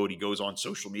elbowed, he goes on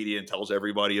social media and tells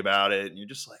everybody about it. And you're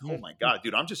just like, oh my God,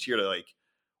 dude, I'm just here to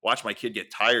watch my kid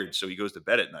get tired so he goes to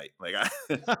bed at night.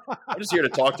 I'm just here to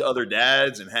talk to other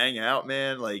dads and hang out,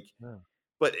 man.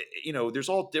 But there's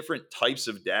all different types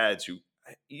of dads who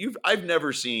I've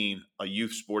never seen a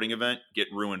youth sporting event get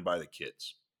ruined by the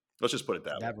kids. Let's just put it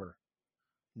that way.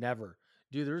 Never.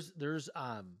 Dude, there's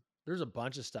a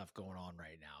bunch of stuff going on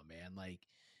right now, man.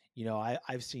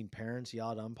 I've seen parents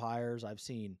yell at umpires. I've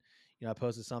seen, I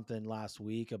posted something last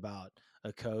week about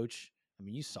a coach. I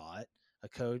mean, you saw it, a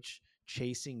coach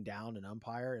chasing down an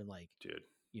umpire and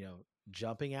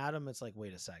jumping at him. It's like,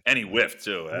 wait a second. And he whiffed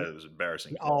too. That was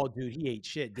embarrassing. Oh, dude, he ate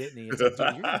shit, didn't he? It's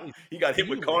like, dude, he got hit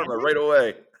with karma right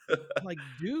away. Like,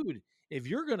 dude, if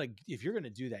you're gonna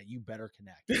do that, you better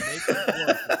connect.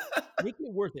 Make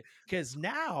it worth it. Because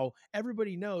now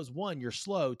everybody knows, one, you're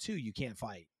slow, two, you can't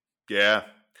fight. Yeah.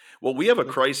 Well, we have a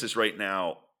crisis right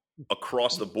now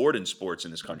across the board in sports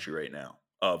in this country right now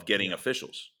of getting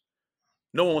officials.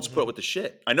 No one wants to put up with the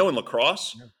shit. I know in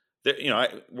lacrosse,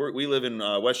 we live in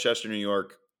Westchester, New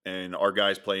York, and our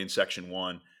guys play in Section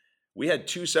 1. We had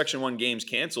 2 Section 1 games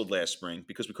canceled last spring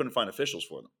because we couldn't find officials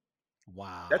for them.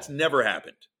 Wow. That's never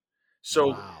happened.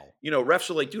 So, refs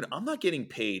are like, dude, I'm not getting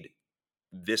paid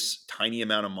this tiny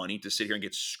amount of money to sit here and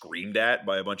get screamed at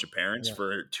by a bunch of parents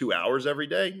for 2 hours every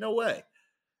day. No way.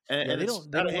 And they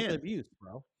don't want the abuse,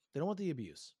 bro. They don't want the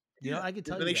abuse. I can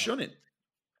tell you they shouldn't.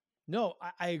 No,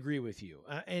 I agree with you.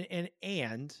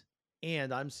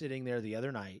 And I'm sitting there the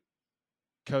other night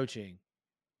coaching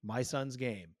my son's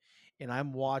game, and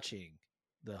I'm watching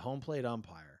the home plate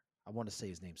umpire. I want to say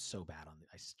his name so bad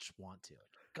I just want to.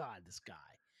 God, this guy.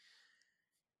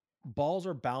 Balls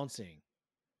are bouncing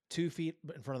 2 feet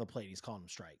in front of the plate. He's calling them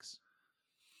strikes.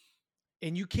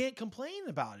 And you can't complain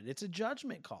about it. It's a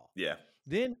judgment call. Yeah.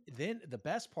 Then the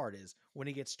best part is when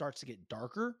it starts to get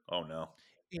darker. Oh no.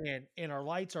 And our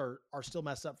lights are still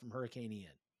messed up from Hurricane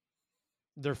Ian.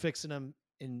 They're fixing them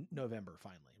in November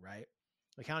finally, right?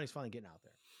 The county's finally getting out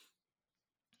there.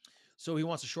 So he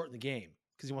wants to shorten the game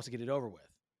because he wants to get it over with.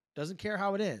 Doesn't care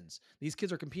how it ends. These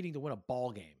kids are competing to win a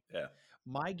ball game. Yeah.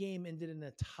 My game ended in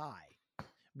a tie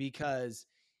because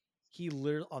he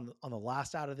literally on the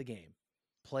last out of the game,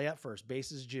 play at first,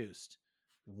 bases juiced,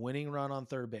 winning run on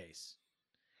third base,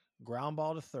 ground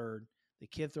ball to third. The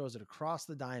kid throws it across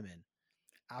the diamond.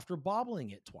 After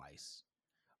bobbling it twice,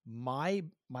 my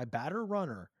batter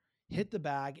runner hit the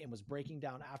bag and was breaking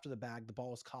down after the bag. The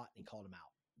ball was caught and he called him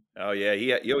out. Oh yeah, he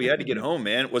had to get home,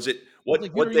 man. Was it what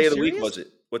day of the week was it?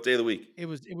 What day of the week?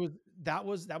 That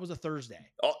was a Thursday.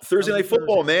 Oh, Thursday night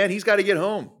football, man. He's got to get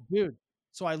home, dude.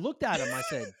 So I looked at him. I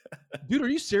said, "Dude, are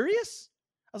you serious?"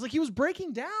 I was like, "He was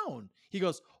breaking down." He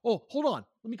goes, "Oh, hold on.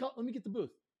 Let me get the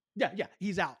booth." Yeah,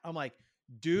 he's out. I'm like,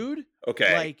 "Dude,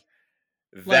 okay,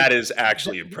 that is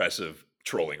actually impressive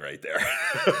trolling right there."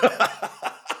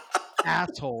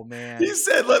 Asshole, man. He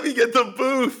said, "Let me get the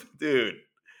booth, dude."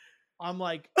 I'm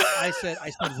like, I said,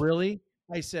 really?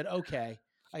 I said, okay.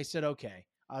 I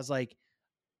was like,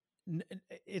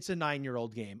 it's a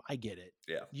 9-year-old game. I get it.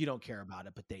 Yeah. You don't care about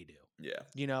it, but they do.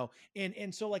 Yeah.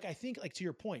 And so I think to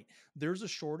your point, there's a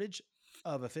shortage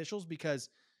of officials because,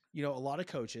 a lot of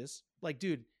coaches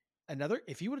dude,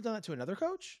 if you would have done that to another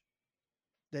coach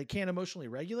that can't emotionally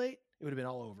regulate, it would have been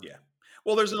all over. Yeah.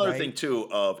 Well, there's another thing too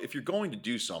of if you're going to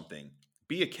do something,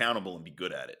 be accountable and be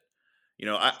good at it.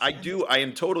 I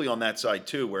am totally on that side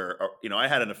too, where, I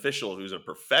had an official who's a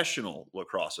professional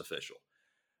lacrosse official.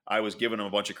 I was giving him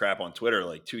a bunch of crap on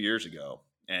Twitter 2 years ago,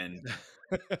 and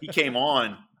he came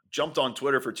on jumped on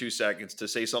Twitter for 2 seconds to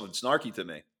say something snarky to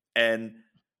me. And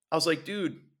I was like,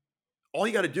 dude, all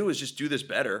you got to do is just do this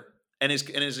better. And his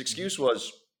Mhm. excuse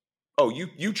was, oh,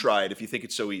 you tried if you think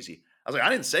it's so easy. I was like, I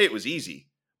didn't say it was easy.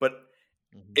 But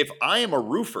Mhm. if I am a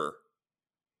roofer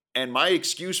and my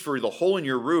excuse for the hole in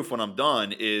your roof when I'm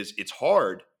done is it's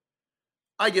hard,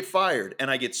 I get fired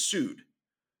and I get sued.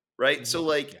 Right. So, Mhm.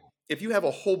 like, Yeah. if you have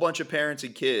a whole bunch of parents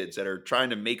and kids that are trying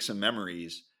to make some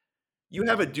memories, you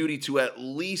have a Mhm. duty to at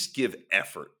least give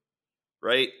effort.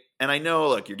 Right. And I know,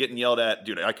 look, you're getting yelled at.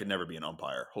 Dude, I could never be an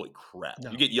umpire. Holy crap. You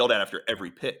No. get yelled at after No.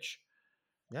 every pitch.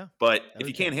 Yeah. But if Every you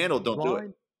pitch. can't handle it, don't do it.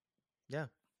 Blind. Yeah.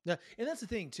 Yeah. And that's the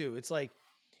thing too. It's like,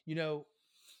 you know,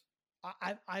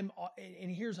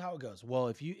 and here's how it goes. Well,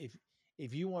 if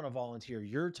you want to volunteer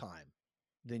your time,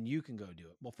 then you can go do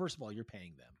it. Well, first of all, you're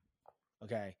paying them.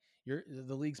 Okay.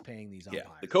 The league's paying these Yeah. The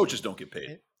umpires. coaches And don't get paid.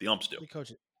 and The umps do. the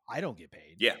coach, I don't get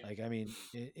paid. Yeah. Like, I mean,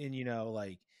 and you know,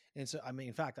 like, and so I mean,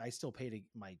 in fact, I still pay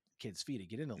my kids' fee to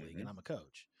get in the league, and Hmm. I'm a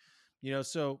coach.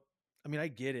 So I mean, I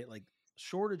get it, like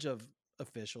shortage of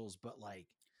officials, but like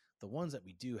the ones that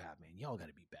we do have, man, y'all got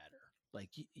to be better. Like,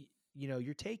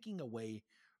 you're taking away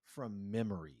from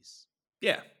memories.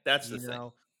 Yeah. That's the You thing.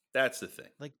 know, That's the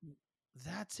thing. like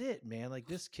that's it, man. Like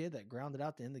this kid that grounded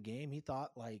out to end the game, he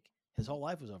thought like his whole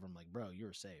life was over. I'm like, bro, you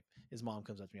were safe. His mom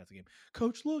comes up to me after the game,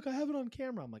 Coach, look, I have it on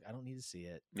camera. I'm like, I don't need to see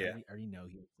it. Yeah. I already know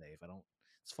he was safe. I don't.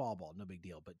 It's fall ball, no big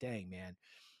deal. But dang, man,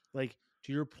 like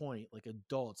to your point, like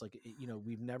adults, like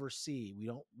we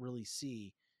don't really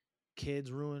see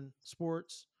kids ruin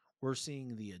sports. We're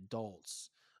seeing the adults,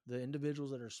 the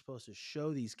individuals that are supposed to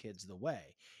show these kids the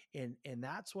way. And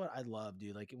that's what I love,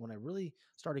 dude. Like when I really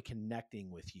started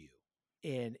connecting with you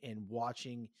and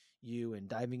watching you and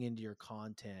diving into your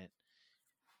content,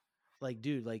 like,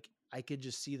 dude, like I could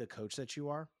just see the coach that you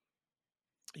are,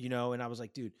 and I was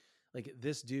like, dude, like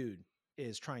this dude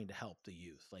is trying to help the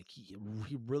youth. Like he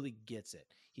really gets it.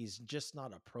 He's just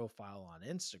not a profile on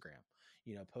Instagram,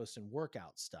 posting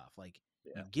workout stuff. Like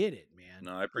Yeah. you get it, man.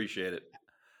 No, I Like appreciate it.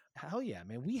 hell yeah,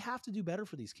 man. We have to do better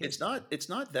for these It's kids, not man. it's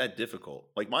not that difficult.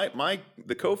 Like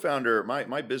the co-founder,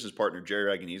 my business partner,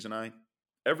 Jerry Agonese, and I,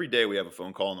 every day we have a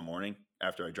phone call in the morning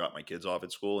after I drop my kids off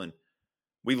at school. And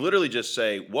we literally just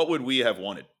say, what would we have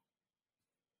wanted?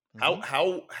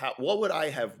 Mm-hmm. What would I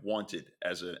have wanted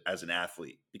as an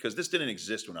athlete? Because this didn't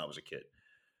exist when I was a kid.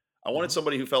 I wanted Mm-hmm.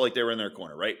 somebody who felt like they were in their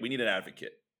corner, right? We need an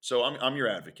advocate. So I'm your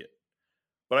advocate.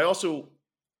 But I also,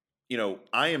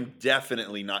 I am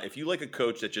definitely not. If you like a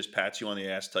coach that just pats you on the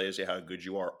ass, tells you how good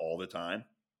you are all the time,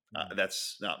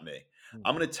 that's not me. I'm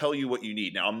Mm-hmm. going to tell you what you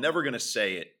need. Now, I'm never going to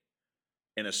say it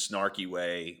in a snarky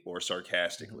way or Mm-hmm.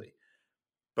 sarcastically,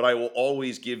 but I will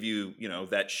always give you,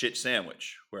 that shit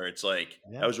sandwich where it's like,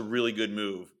 that Yeah. was a really good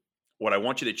move. What I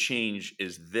want you to change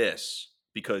is this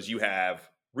because you have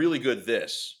really good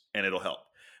this and it'll help.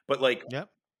 But like Yep.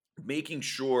 making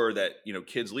sure that,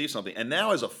 kids leave something. And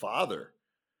now as a father,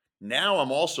 now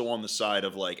I'm also on the side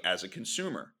of like as a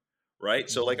consumer, right?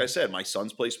 So like I Mm-hmm. said, my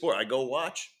sons play sport. I go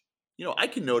watch. I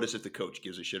can notice if the coach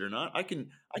gives a shit or not. I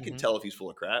can Mm-hmm. tell if he's full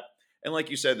of crap. And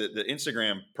like you said, the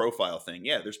Instagram profile thing,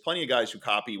 yeah, there's plenty of guys who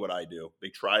copy what I do. They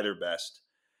try their best,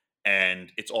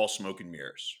 and it's all smoke and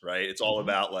mirrors, right? It's all Mm-hmm.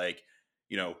 about like,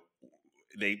 you know,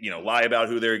 they lie about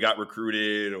who they got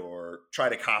recruited or try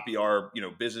to copy our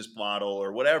business model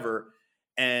or whatever.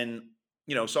 And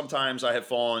sometimes I have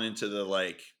fallen into the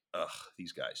like, ugh,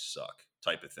 these guys suck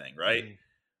type of thing, right? Mm-hmm.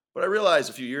 But I realized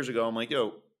a few years ago, I'm like,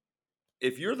 yo,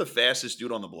 if you're the fastest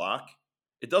dude on the block,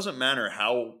 it doesn't matter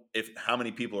how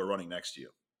many people are running next to you,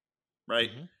 right?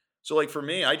 Mm-hmm. So like for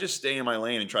me, I just stay in my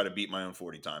lane and try to beat my own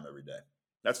 40 time every day.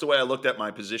 That's the way I looked at my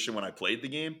position when I played the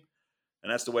game.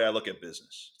 And that's the way I look at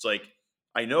business. It's like,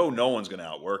 I know no one's going to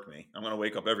outwork me. I'm going to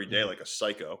wake up every day Mm-hmm. like a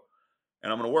psycho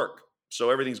and I'm going to work.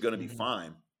 So everything's going to be Mm-hmm.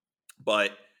 fine.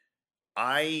 But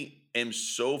I am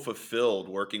so fulfilled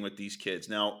working with these kids.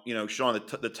 Now, Sean,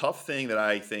 the tough thing that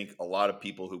I think a lot of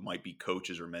people who might be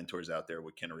coaches or mentors out there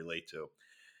can relate to,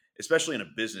 especially in a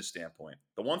business standpoint,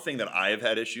 the one thing that I have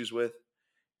had issues with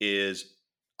is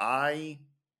I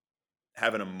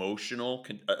have an emotional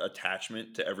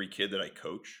attachment to every kid that I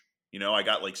coach. I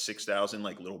got like 6,000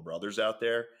 like little brothers out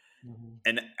there, Mm-hmm.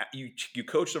 and you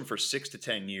coach them for 6 to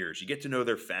 10 years. You get to know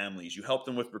their families. You help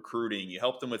them with recruiting. You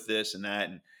help them with this and that.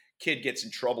 And kid gets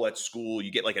in trouble at school. You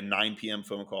get like a 9 p.m.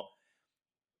 phone call.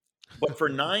 But for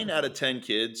 9 out of 10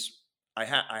 kids,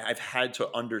 I've had to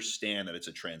understand that it's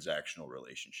a transactional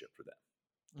relationship for them,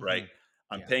 Mm-hmm. right?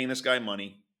 I'm Yeah. paying this guy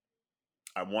money.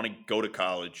 I want to go to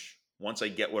college. Once I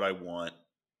get what I want,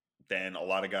 then a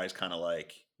lot of guys kind of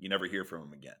like you never hear from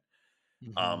them again.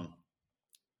 Mm-hmm. Um,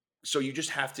 so you just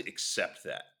have to accept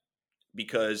that.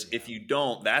 because Yeah. if you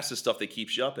don't, that's the stuff that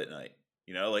keeps you up at night.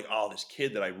 Like, oh, this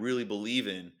kid that I really believe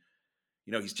in,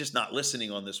 he's just not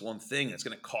listening on this one thing. It's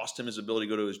going to cost him his ability to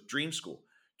go to his dream school.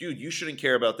 Dude, you shouldn't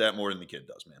care about that more than the kid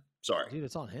does, man. Sorry. Dude,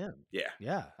 it's on him. Yeah.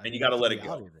 Yeah. I And you mean, got to that's the let it go.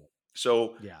 reality of it.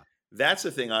 So Yeah. that's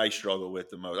the thing I struggle with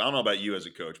the most. I don't know about you as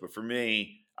a coach, but for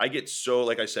me, I get so,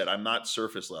 like I said, I'm not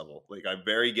surface level. Like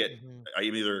Mhm. I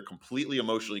am either completely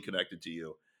emotionally connected to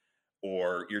you,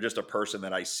 or you're just a person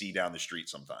that I see down the street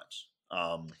sometimes.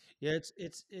 Yeah,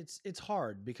 it's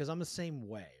hard because I'm the same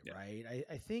way, Yeah. right?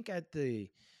 I think at the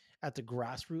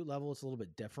grassroots level it's a little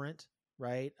bit different,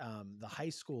 right? The high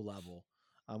school level,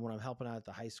 when I'm helping out at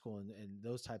the high school and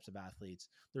those types of athletes,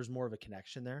 there's more of a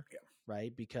connection there, Yeah.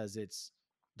 right? Because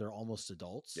they're almost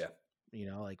adults, Yeah.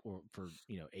 like or for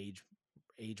age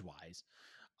wise.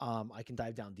 I can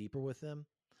dive down deeper with them.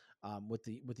 With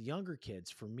the younger kids,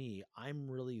 for me, I'm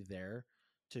really there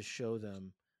to show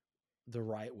them the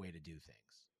right way to do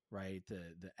things, right?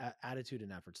 The attitude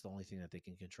and effort's the only thing that they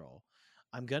can control.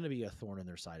 I'm going to be a thorn in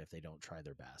their side if they don't try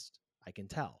their best. I can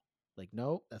tell. Like,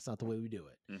 no, that's not the way we do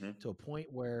it. Hmm. To a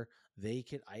point where they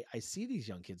can I see these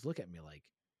young kids look at me like,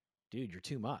 dude, you're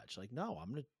too much. Like, no, I'm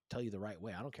going to tell you the right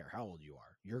way. I don't care how old you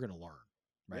are. You're going to learn,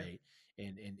 Yeah. right?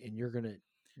 And you're going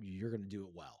to do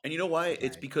it well. And you know why?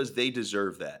 It's Okay? because they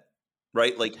deserve that,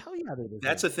 right? Like, Hell yeah, they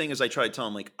that's deserve the it. thing is I try to tell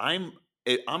them, like,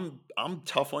 I'm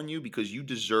tough on you because you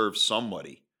deserve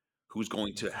somebody who's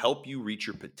going to Mhm. help you reach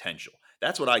your potential.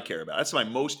 That's what I care about. That's my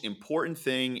most important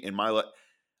thing in my life.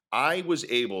 I was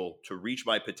able to reach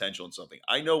my potential in something.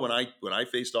 I know when I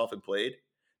faced off and played,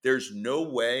 there's no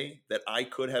way that I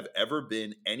could have ever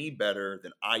been any better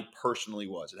than I personally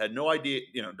was. It had no idea,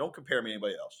 don't compare me to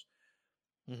anybody else.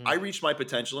 I Mhm. reached my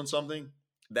potential in something.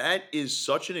 That is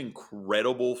such an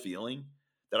incredible feeling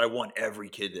that I want every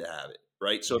kid to have it,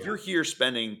 right? So if Yeah. you're here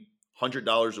spending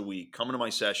 $100 a week, coming to my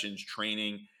sessions,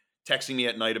 training, texting me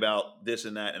at night about this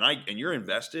and that, and you're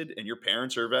invested and your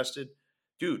parents are invested,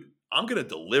 dude, I'm going to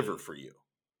deliver for you.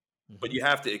 But Mhm. you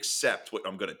have to accept what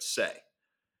I'm going to say.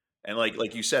 And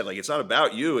like you said, like, it's not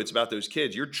about you, it's about those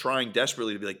kids. You're trying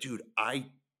desperately to be like, dude, I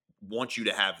want you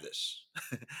to have this.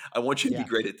 I want you to be Yeah.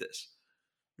 great at this.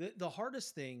 The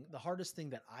hardest thing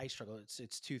that I struggle,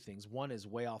 it's two things. One is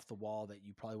way off the wall that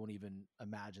you probably won't even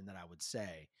imagine that I would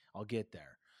say. I'll get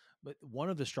there. But one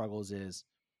of the struggles is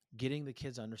getting the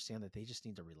kids to understand that they just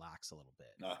need to relax a little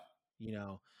bit. Nah, You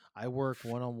know, I work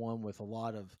one on one with a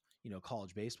lot of,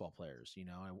 college baseball players.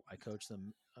 I coach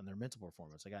them on their mental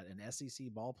performance. I got an SEC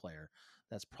ball player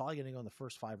that's probably going to go in the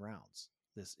first 5 rounds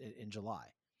in July.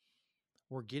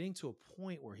 We're getting to a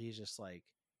point where he's just like,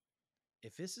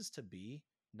 if this is to be,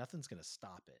 nothing's going to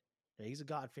stop it. He's a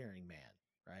God fearing man,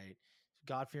 right?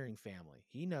 God fearing family.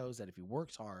 He knows that if he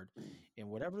works hard and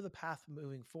whatever the path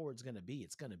moving forward is going to be,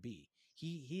 it's going to be.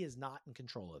 He is not in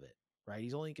control of it, right?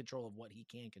 He's only in control of what he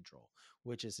can control,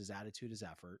 which is his attitude, his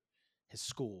effort, his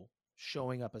school,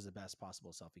 showing up as the best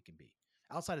possible self he can be.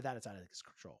 Outside of that, it's out of his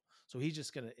control. So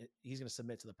he's gonna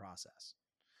submit to the process.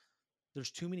 There's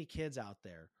too many kids out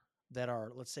there that are,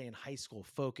 let's say in high school,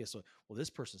 focused on, well, this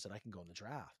person said I can go in the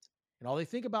draft. And all they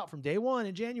think about from day one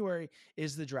in January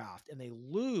is the draft. And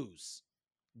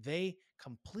they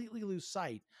completely lose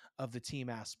sight of the team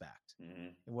aspect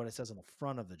mhm. and what it says on the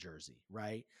front of the jersey,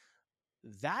 right?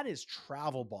 That is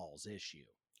travel ball's issue.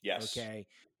 Yes. Okay.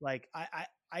 Like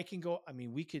I can go, I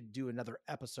mean, we could do another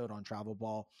episode on travel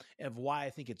ball of why I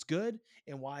think it's good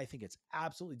and why I think it's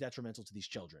absolutely detrimental to these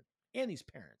children and these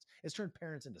parents. It's turned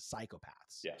parents into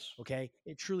psychopaths. Yes. Okay.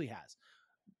 It truly has.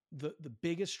 The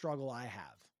biggest struggle I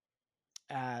have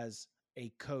as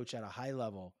a coach at a high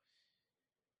level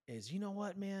is, you know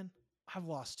what, man? I've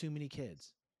lost too many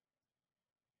kids.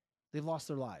 They've lost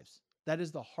their lives. That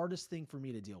is the hardest thing for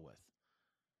me to deal with.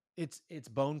 It's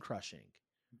bone crushing,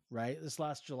 right? This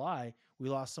last July, we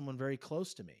lost someone very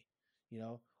close to me,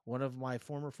 one of my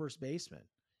former first basemen,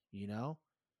 you know,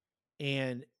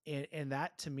 and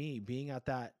that to me, being at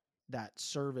that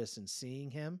service and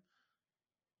seeing him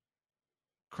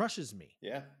crushes me.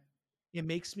 Yeah. It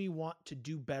makes me want to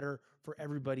do better for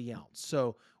everybody else.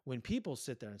 So when people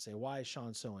sit there and say, why is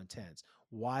Sean so intense?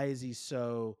 Why is he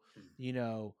so,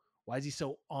 why is he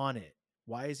so on it?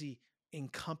 Why is he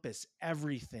encompass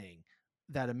everything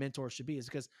that a mentor should be? Is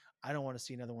because I don't want to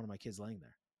see another one of my kids laying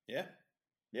there. Yeah.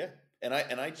 Yeah. And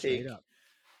I Straight take, up.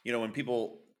 when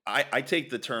people I take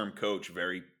the term coach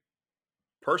very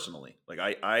personally. Like,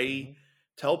 I Mm-hmm.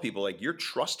 tell people, like, you're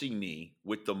trusting me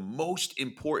with the most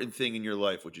important thing in your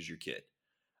life, which is your kid.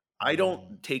 I Mm-hmm.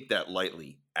 don't take that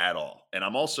lightly at all. And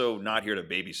I'm also not here to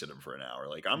babysit him for an hour.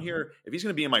 Like, I'm Mm-hmm. here, if he's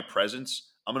going to be in my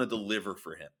presence, I'm going to deliver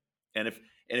for him. And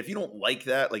if you don't like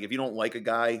that, like if you don't like a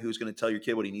guy who's going to tell your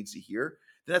kid what he needs to hear,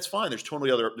 then that's fine. So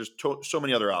many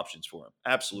other options for him.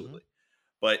 Mm-hmm. Absolutely.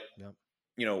 But Yep.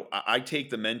 I take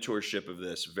the mentorship of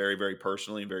this very, very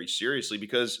personally and very seriously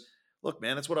because, look,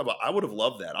 man, that's what I would have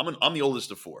loved that. I'm the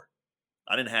oldest of four.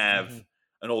 I didn't have Mm-hmm.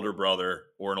 an older brother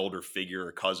or an older figure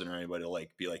or cousin or anybody to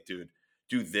like be like, dude,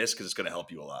 do this because it's going to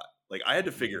help you a lot. Like I had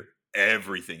to figure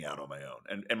everything out on my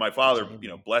own. And my father,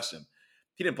 Same. bless him,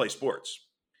 he didn't play sports,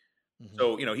 Mm-hmm.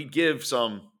 so he'd give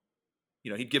some,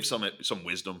 some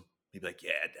wisdom. He'd be like,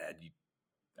 yeah, Dad, you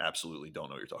absolutely don't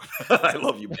know what you're talking about. I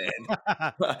love you, man.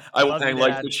 I will Love you, hang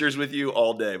light Dad. fixtures with you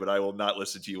all day, but I will not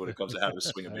listen to you when it comes to how to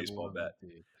swing a I baseball love it,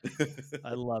 dude. bat.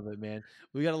 I love it, man.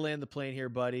 We got to land the plane here,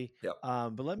 buddy. Yep.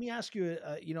 But let me ask you,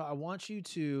 I want you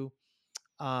to,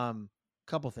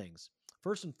 couple things.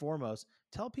 First and foremost,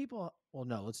 tell people, well,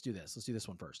 no, let's do this. Let's do this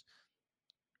one first.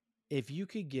 If you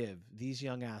could give these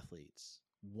young athletes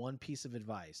one piece of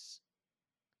advice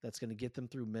that's going to get them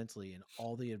through mentally in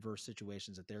all the adverse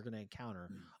situations that they're going to encounter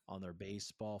on their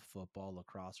baseball, football,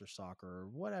 lacrosse, or soccer, or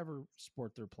whatever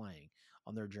sport they're playing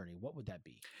on their journey, what would that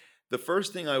be? The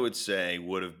first thing I would say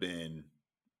would have been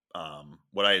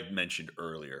what I had mentioned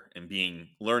earlier, and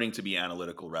learning to be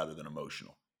analytical rather than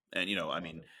emotional. And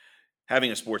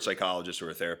having a sports psychologist or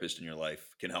a therapist in your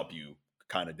life can help you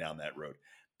kind of down that road.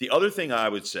 The other thing I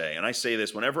would say, and I say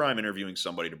this whenever I'm interviewing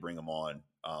somebody to bring them on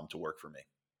to work for me,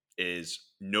 is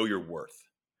know your worth.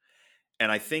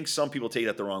 And I think some people take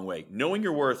that the wrong way. Knowing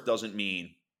your worth doesn't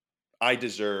mean I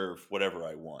deserve whatever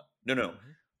I want. No. Mm-hmm.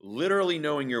 Literally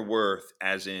knowing your worth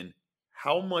as in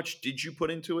how much did you put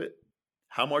into it?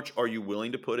 How much are you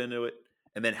willing to put into it?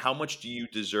 And then how much do you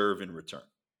deserve in return?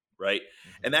 Right?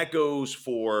 Mm-hmm. And that goes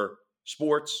for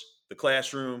sports, the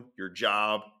classroom, your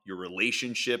job, your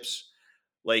relationships.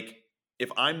 Like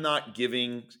if I'm not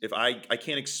giving, if I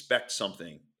can't expect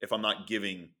something if I'm not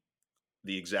giving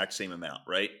the exact same amount,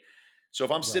 right? So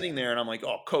if I'm sitting there and I'm like,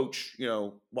 oh, coach,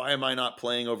 why am I not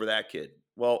playing over that kid?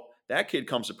 Well, that kid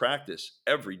comes to practice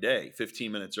every day,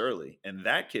 15 minutes early. And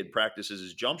that kid practices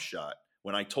his jump shot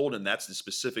when I told him that's the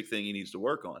specific thing he needs to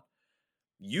work on.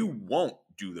 You won't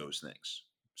do those things.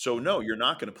 So no, you're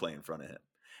not going to play in front of him.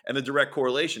 And the direct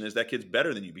correlation is that kid's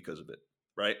better than you because of it,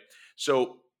 right?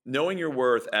 So knowing your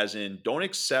worth as in don't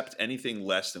accept anything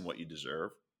less than what you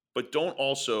deserve, but don't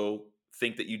also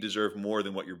think that you deserve more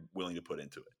than what you're willing to put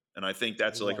into it. And I think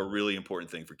that's like a really important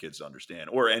thing for kids to understand,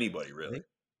 or anybody really.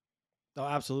 Oh,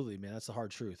 absolutely, man. That's the hard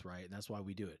truth, right? And that's why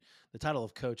we do it. The title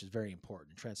of coach is very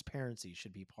important. Transparency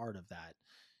should be part of that,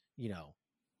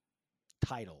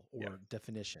 title or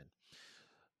definition.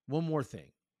 One more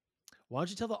thing. Why don't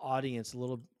you tell the audience a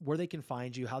little where they can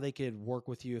find you, how they could work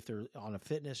with you if they're on a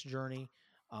fitness journey,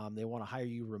 they want to hire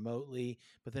you remotely,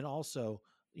 but then also,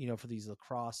 for these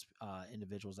lacrosse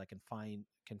individuals that can find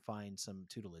some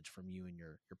tutelage from you and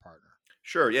your partner.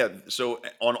 Sure, yeah. So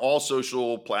on all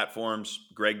social platforms,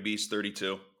 Greg Beast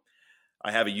 32.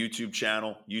 I have a YouTube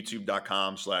channel,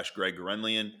 youtube.com/Greg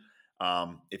Gurenlian.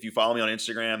 If you follow me on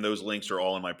Instagram, those links are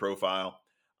all in my profile.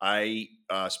 I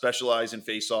specialize in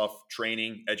face-off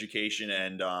training, education,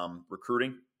 and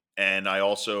recruiting. And I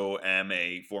also am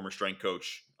a former strength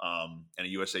coach and a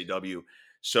USAW.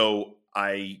 So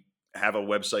I have a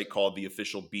website called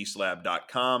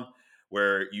theofficialbeastlab.com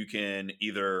where you can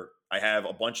I have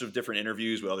a bunch of different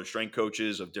interviews with other strength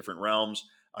coaches of different realms.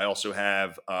 I also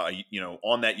have,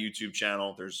 on that YouTube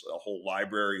channel, there's a whole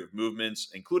library of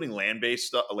movements, including landmine-based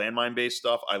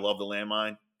stuff. I love the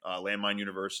Landmine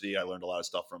University. I learned a lot of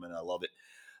stuff from it. And I love it.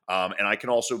 And I can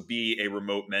also be a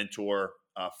remote mentor,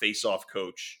 face-off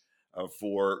coach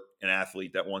for an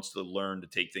athlete that wants to learn to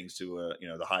take things to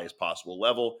the highest possible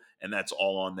level. And that's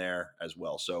all on there as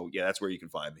well. So yeah, that's where you can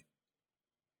find me.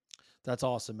 That's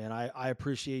awesome, man. I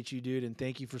appreciate you, dude. And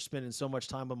thank you for spending so much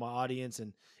time with my audience.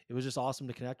 And it was just awesome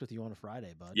to connect with you on a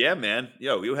Friday, bud. Yeah, man.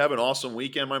 Yo, you have an awesome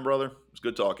weekend, my brother. It was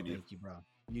good talking to you. Thank you, bro.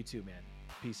 You too, man.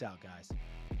 Peace out, guys.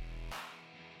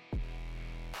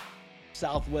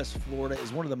 Southwest Florida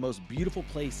is one of the most beautiful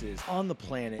places on the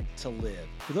planet to live.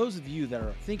 For those of you that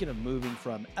are thinking of moving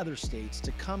from other states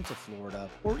to come to Florida,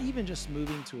 or even just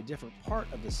moving to a different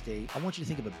part of the state, I want you to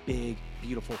think of a big,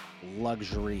 beautiful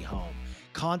luxury home.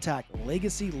 Contact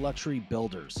Legacy Luxury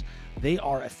Builders. They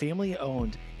are a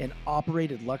family-owned and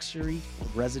operated luxury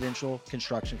residential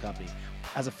construction company.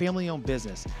 As a family-owned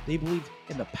business, they believe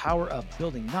in the power of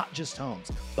building not just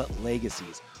homes, but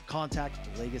legacies. Contact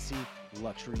Legacy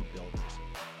Luxury Builders.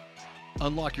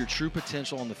 Unlock your true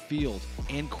potential on the field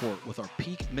and court with our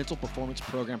Peak Mental Performance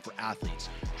Program for athletes.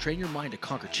 Train your mind to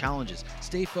conquer challenges,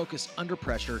 stay focused under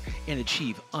pressure, and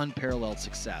achieve unparalleled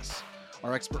success.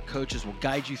 Our expert coaches will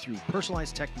guide you through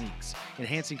personalized techniques,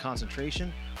 enhancing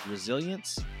concentration,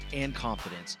 resilience, and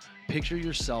confidence. Picture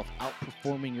yourself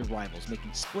outperforming your rivals,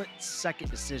 making split-second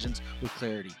decisions with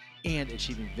clarity, and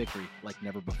achieving victory like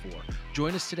never before.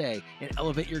 Join us today and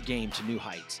elevate your game to new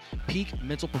heights. Peak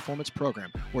Mental Performance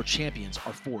Program, where champions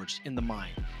are forged in the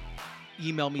mind.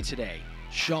 Email me today,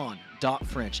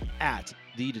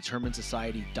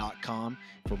 sean.french@thedeterminedsociety.com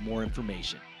for more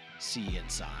information. See you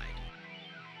inside.